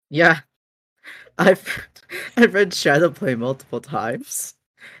else. Yeah, I've I've read Shadowplay multiple times,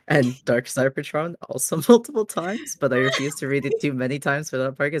 and Dark Cybertron also multiple times, but I refuse to read it too many times for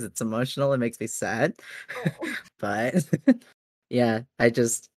that part because it's emotional and makes me sad. Oh. But yeah, I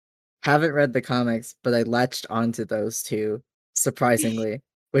just haven't read the comics, but I latched onto those two, surprisingly,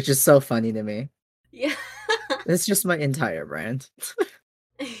 which is so funny to me. Yeah. It's just my entire brand.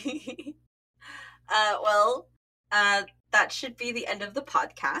 Well, uh, that should be the end of the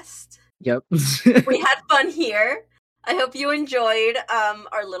podcast. Yep. We had fun here. I hope you enjoyed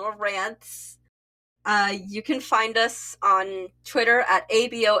our little rants. You can find us on Twitter at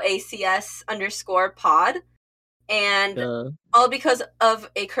ABOACS_pod. And uh, all because of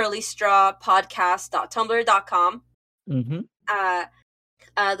a curly straw podcast.tumblr.com. mm-hmm.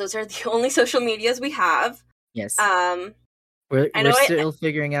 Those are the only social medias we have. Yes. I know We're still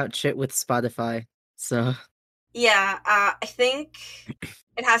figuring out shit with Spotify, so yeah, I think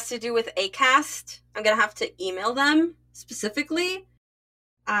it has to do with Acast. I'm gonna have to email them specifically.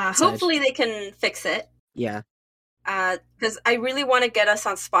 Hopefully they can fix it. Yeah. Because I really want to get us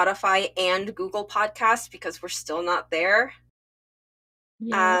on Spotify and Google Podcasts because we're still not there.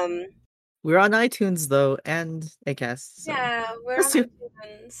 Yeah. We're on iTunes though, and Acast. So. Yeah, we're on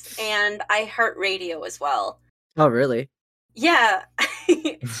iTunes and iHeartRadio as well. Oh, really? Yeah.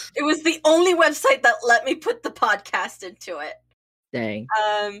 It was the only website that let me put the podcast into it. Dang.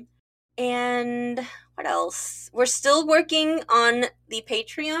 And what else? We're still working on the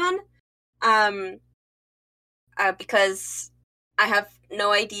Patreon. Because I have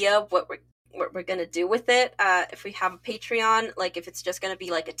no idea what we're gonna do with it. If we have a Patreon, like if it's just gonna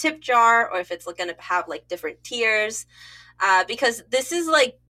be like a tip jar, or if it's gonna have like different tiers. Because this is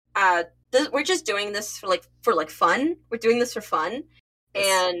like we're just doing this for fun. We're doing this for fun.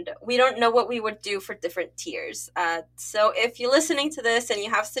 Yes. And we don't know what we would do for different tiers. So if you're listening to this and you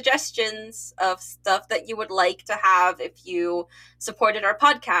have suggestions of stuff that you would like to have if you supported our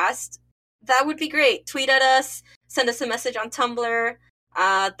podcast, that would be great. Tweet at us, send us a message on Tumblr.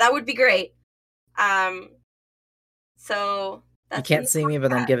 That would be great. So that's you can't see me,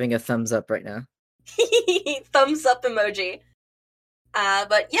 but I'm giving a thumbs up right now. Thumbs up emoji.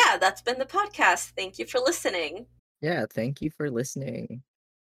 But yeah, that's been the podcast. Thank you for listening. Yeah, thank you for listening.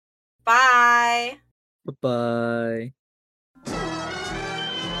 Bye. Bye-bye.